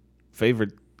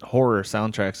favorite horror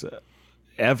soundtracks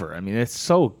ever. I mean, it's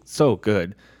so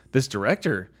good. This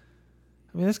director,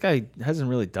 I mean, this guy hasn't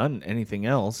really done anything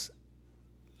else.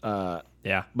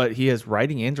 Yeah, but he has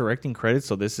writing and directing credits,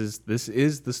 so this is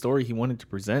the story he wanted to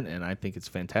present, and I think it's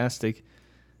fantastic.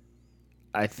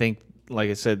 I think, like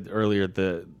I said earlier,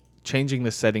 the changing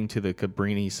the setting to the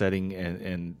Cabrini setting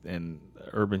and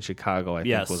urban Chicago, I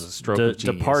think was a stroke of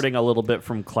genius. Departing a little bit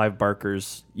from Clive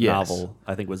Barker's novel,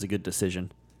 I think was a good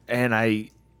decision. And I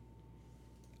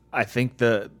think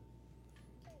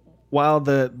while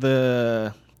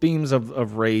the themes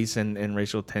of race and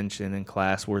racial tension and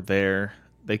class were there,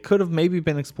 they could have maybe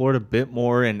been explored a bit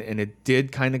more, and it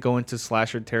did kind of go into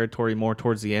slasher territory more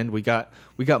towards the end. We got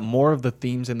more of the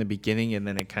themes in the beginning, and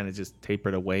then it kind of just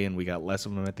tapered away, and we got less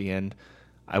of them at the end.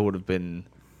 I would have been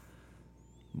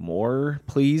more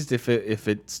pleased if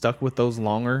it stuck with those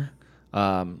longer.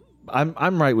 I'm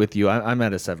right with you. I'm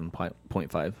at a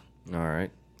 7.5. All right,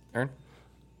 Aaron?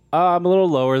 I'm a little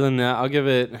lower than that. I'll give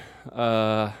it.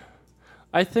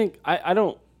 I think I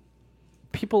don't.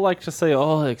 People like to say,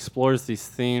 "Oh, it explores these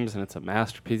themes and it's a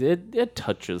masterpiece." It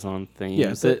touches on themes.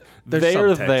 Yes,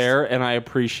 they're there, and I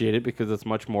appreciate it because it's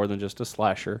much more than just a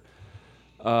slasher.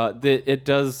 It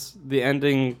does. The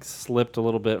ending slipped a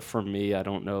little bit for me. I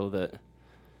don't know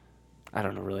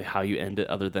really how you end it,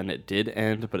 other than it did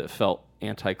end, but it felt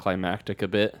anticlimactic a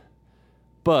bit.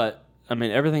 But I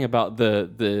mean, everything about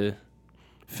the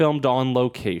filmed on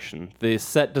location, the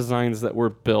set designs that were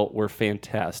built were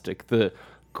fantastic. The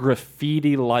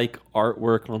graffiti-like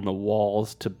artwork on the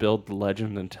walls to build the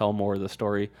legend and tell more of the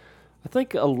story. I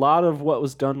think a lot of what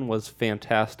was done was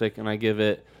fantastic, and I give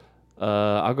it,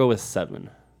 I'll go with 7.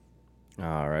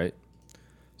 All right.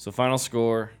 So final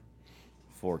score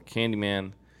for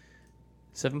Candyman,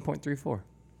 7.34.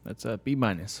 That's a B-.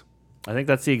 I think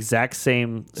that's the exact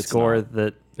same score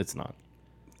that... It's not.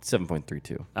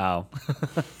 7.32. Oh.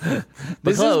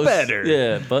 This is better.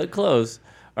 Yeah, but close.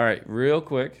 All right, real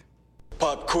quick.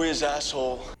 Pop quiz,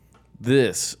 asshole.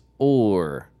 This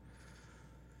or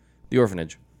The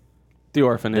Orphanage? The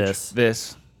Orphanage.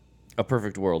 This. A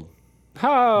Perfect World.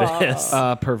 This.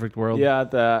 Perfect World. Yeah,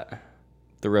 that.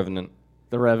 The Revenant.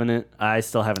 The Revenant. I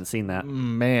still haven't seen that.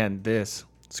 Man, this.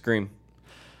 Scream.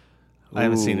 I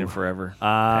haven't seen it forever.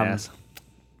 Pass.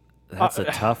 That's a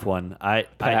tough one.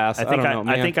 Pass. I think I don't know,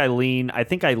 man. I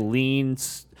think I lean.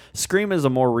 Scream is a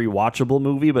more rewatchable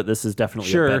movie, but this is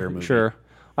definitely a better movie. Sure.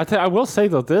 I will say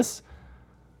though, this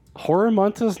horror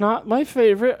month is not my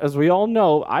favorite, as we all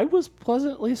know. I was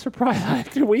pleasantly surprised.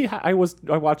 I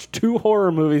watched 2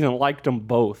 horror movies and liked them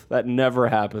both. That never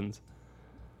happens.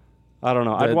 I don't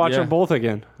know. I'd watch them both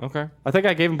again. Okay. I think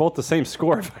I gave them both the same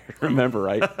score, if I remember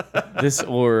right. This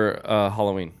or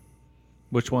Halloween?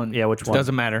 Which one? Yeah, which one?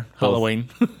 Doesn't matter. Halloween.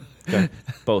 Okay.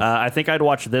 Both. I think I'd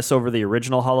watch this over the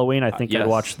original Halloween. I think yes. I'd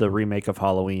watch the remake of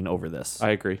Halloween over this. I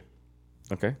agree.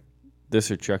 Okay. This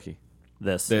or Chucky?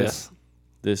 This.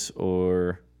 This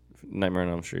or Nightmare on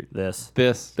Elm Street? This.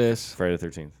 Friday the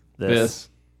 13th?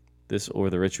 This or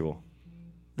The Ritual?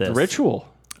 This. The Ritual.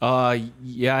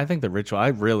 Yeah, I think The Ritual. I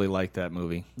really like that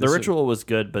movie. The Ritual was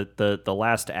good, but the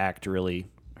last act really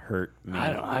hurt me.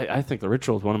 I think The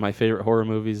Ritual is one of my favorite horror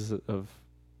movies of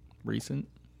recent,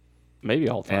 maybe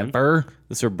all time. Ever.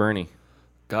 This or Bernie?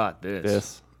 God,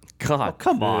 this. God,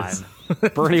 come on.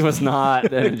 Bernie was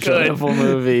not an enjoyable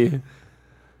movie.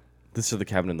 This or The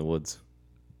Cabin in the Woods?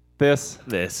 This.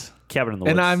 Cabin in the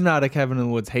Woods. And I'm not a Cabin in the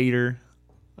Woods hater.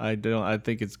 I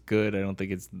think it's good. I don't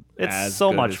think it's as so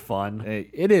good much as- fun.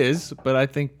 It is, but I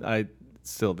think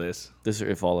still this. This or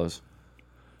It Follows?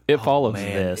 It Follows.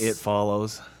 Man, This. It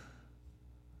Follows.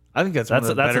 I think that's one of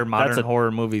the better modern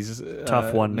horror movies.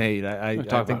 Tough one made. I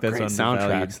Talk think about that's great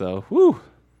undervalued. soundtracks, though. Woo.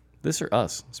 This or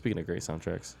Us? Speaking of great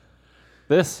soundtracks.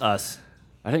 This. Us.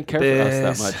 I didn't care for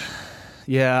Us that much.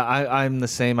 Yeah, I'm the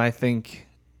same. I think.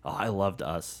 Oh, I loved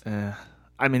Us.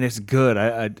 I mean, it's good.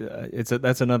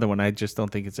 That's another one. I just don't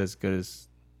think it's as good as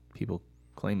people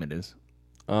claim it is.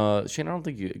 Shane, I don't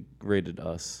think you rated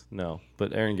Us. No,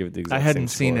 but Aaron gave it the exact I same hadn't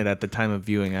seen score. it at the time of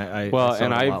viewing. I Well, saw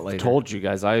and it a lot I've later. told you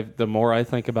guys, the more I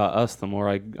think about Us, the more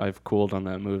I've cooled on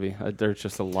that movie. There's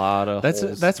just a lot of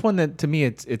holes. That's one that to me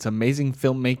it's amazing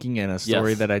filmmaking and a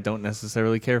story Yes. that I don't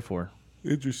necessarily care for.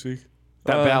 Interesting.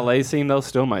 That ballet scene though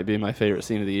still might be my favorite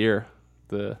scene of the year.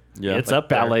 It's up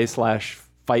there. ballet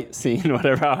 / fight scene,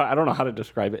 whatever. I don't know how to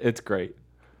describe it. It's great.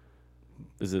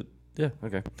 Is it? Yeah.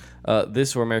 Okay.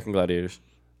 This or American Gladiators?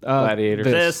 Gladiators.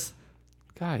 This.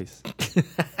 Guys.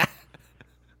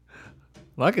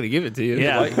 I'm not gonna give it to you.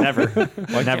 Yeah, never.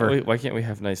 Why can't we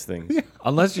have nice things?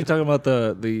 Unless you're talking about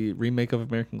the remake of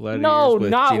American Gladiators. No, with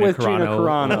not Gina with Gina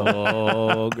Carano.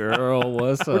 Carano. Oh, girl,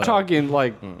 what's up? We're talking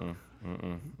like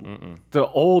the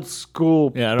old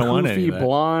school. Yeah, I don't want any poofy of that.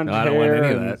 blonde No, I don't want hair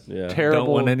any of and that. Yeah. Terrible. Don't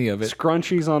want any of it.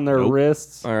 Scrunchies on their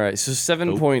wrists. All right, so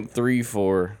 7.34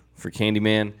 for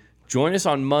Candyman. Join us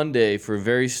on Monday for a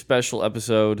very special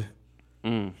episode.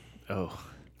 Oh,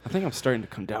 I think I'm starting to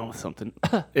come down with something.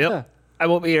 yep. I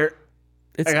won't be here.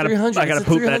 It's I gotta 300. I gotta It's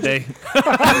a poop that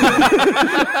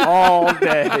 300. day. All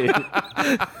day.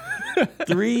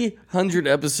 300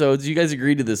 episodes. You guys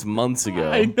agreed to this months ago.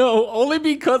 I know, only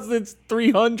because it's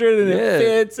 300 and Yeah, it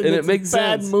fits and and it it's makes a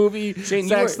bad sense. movie. Shane, you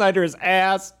Zack were- Snyder is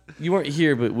ass. You weren't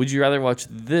here, but would you rather watch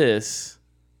this,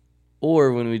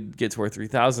 or when we get to our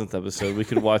 3000th episode, we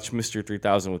could watch Mr.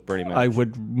 3000 with Bernie Mac? I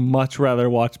would much rather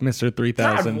watch Mr.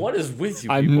 3000. God, what is with you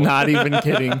people? I'm not even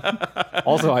kidding.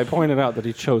 Also, I pointed out that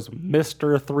he chose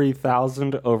Mr.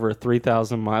 3000 over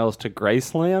 3,000 Miles to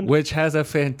Graceland. Which has a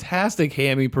fantastic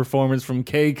hammy performance from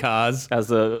K-Cos. As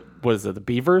the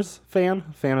Beavers fan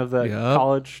of that Yep.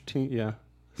 college team. Yeah.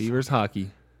 Beavers hockey.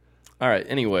 All right,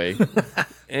 anyway.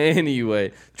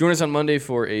 Join us on Monday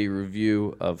for a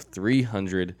review of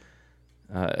 300.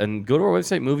 And go to our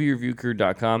website,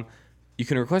 moviereviewcrew.com. You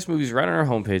can request movies right on our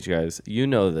homepage, guys. You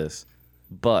know this.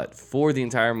 But for the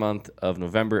entire month of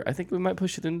November, I think we might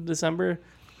push it into December.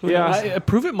 Yeah.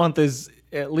 Prove It month is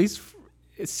at least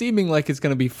seeming like it's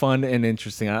going to be fun and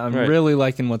interesting. I'm Right. really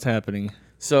liking what's happening.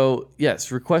 So,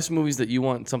 yes, request movies that you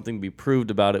want something to be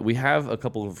proved about it. We have a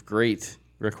couple of great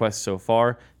requests so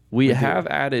far. We have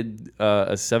added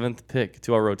a seventh pick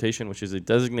to our rotation, which is a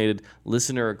designated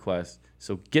listener request.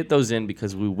 So get those in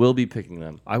because we will be picking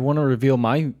them. I want to reveal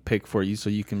my pick for you so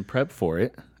you can prep for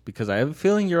it because I have a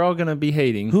feeling you're all going to be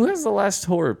hating. Who has the last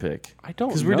horror pick? I don't know.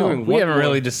 Because we're doing We one haven't more.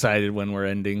 really decided when we're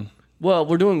ending. Well,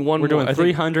 we're doing one. We're doing more. I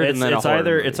think- 300 and then a horror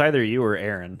movie. It's either you or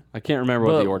Aaron. I can't remember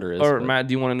what But- the order is. Or but- Matt,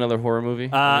 do you want another horror movie?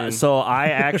 So I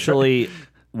actually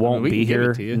won't we be can give it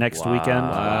here to you. next Wow.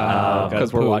 weekend.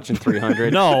 because we're watching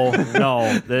 300. No.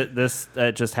 This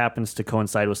just happens to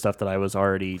coincide with stuff that I was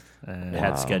already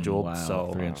had scheduled. Wow, So,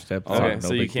 300 episodes. Okay, no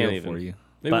so you big can't deal even. for you.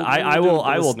 Maybe but we'll I do will the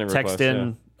I will listener text request,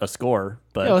 in a score.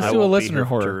 But Yeah, let's I do a won't be listener here to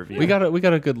horror. review. We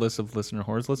got a good list of listener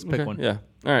horrors. Let's pick Okay, one. Yeah.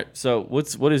 All right. So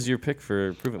what is your pick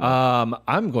for Prove It? Month?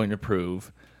 I'm going to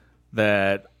prove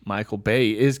that Michael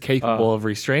Bay is capable of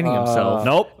restraining himself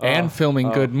Nope. and filming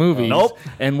good movies. Nope.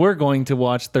 And we're going to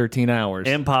watch 13 hours.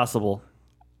 Impossible.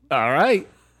 All right.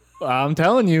 I'm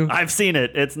telling you. I've seen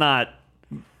it. It's not.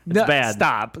 No, bad.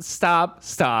 Stop.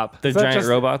 The Is that giant just-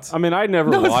 robots. I mean, I never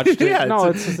watched it. Yeah, No,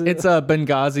 it's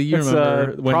Benghazi. You it's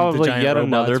remember when probably the giant yet robots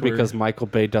another were- because Michael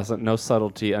Bay doesn't know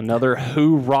subtlety. Another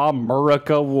hoorah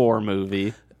America war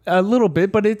movie. a little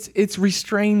bit, but it's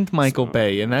restrained Michael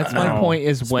Bay, and that's my point.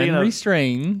 Is when Speaking of-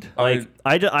 restrained. Like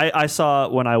I saw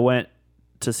when I went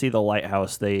to see The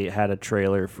Lighthouse, they had a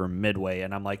trailer for Midway,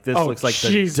 and I'm like, this looks like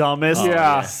the dumbest,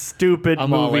 stupid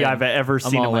I'm all movie in. I've ever I'm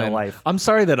seen in all my in. life. I'm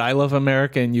sorry that I love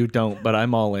America and you don't, but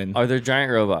I'm all in. Are there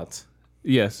giant robots?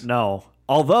 Yes. No.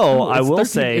 Although I It's will 13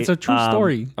 say it's a true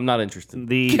story. I'm not interested.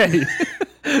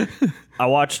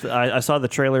 I saw the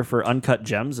trailer for Uncut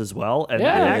Gems as well, and it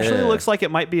actually looks like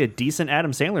it might be a decent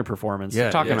Adam Sandler performance.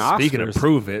 Yeah, talking Speaking of Oscars.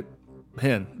 prove it,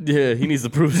 man. Yeah, he needs to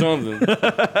prove something.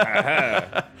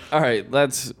 All right,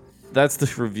 that's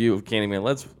the review of Candyman.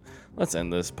 Let's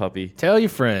end this puppy. Tell your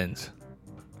friends.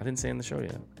 I didn't say in the show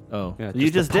yet. Oh, Yeah, You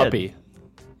a just did. puppy.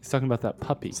 He's talking about that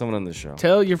puppy. Someone on the show.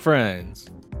 Tell your friends.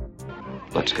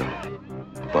 Let's go.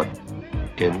 But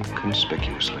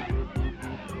inconspicuously.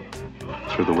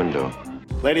 Through the window.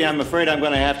 Lady, I'm afraid I'm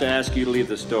going to have to ask you to leave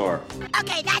the store.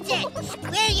 Okay, that's it.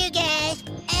 Screw you guys.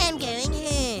 I'm going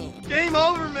home. Game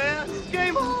over, man.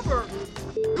 Game over.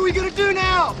 What are we gonna do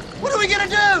now? What are we gonna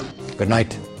do? Good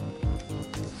night,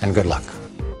 and good luck.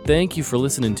 Thank you for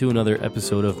listening to another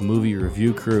episode of Movie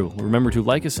Review Crew. Remember to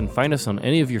like us and find us on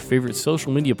any of your favorite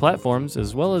social media platforms,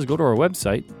 as well as go to our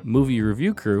website,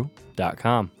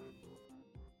 moviereviewcrew.com.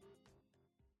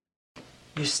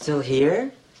 You're still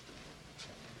here?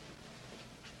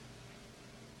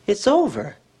 It's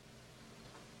over.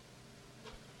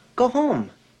 Go home.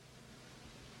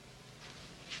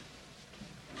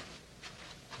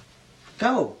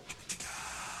 Go.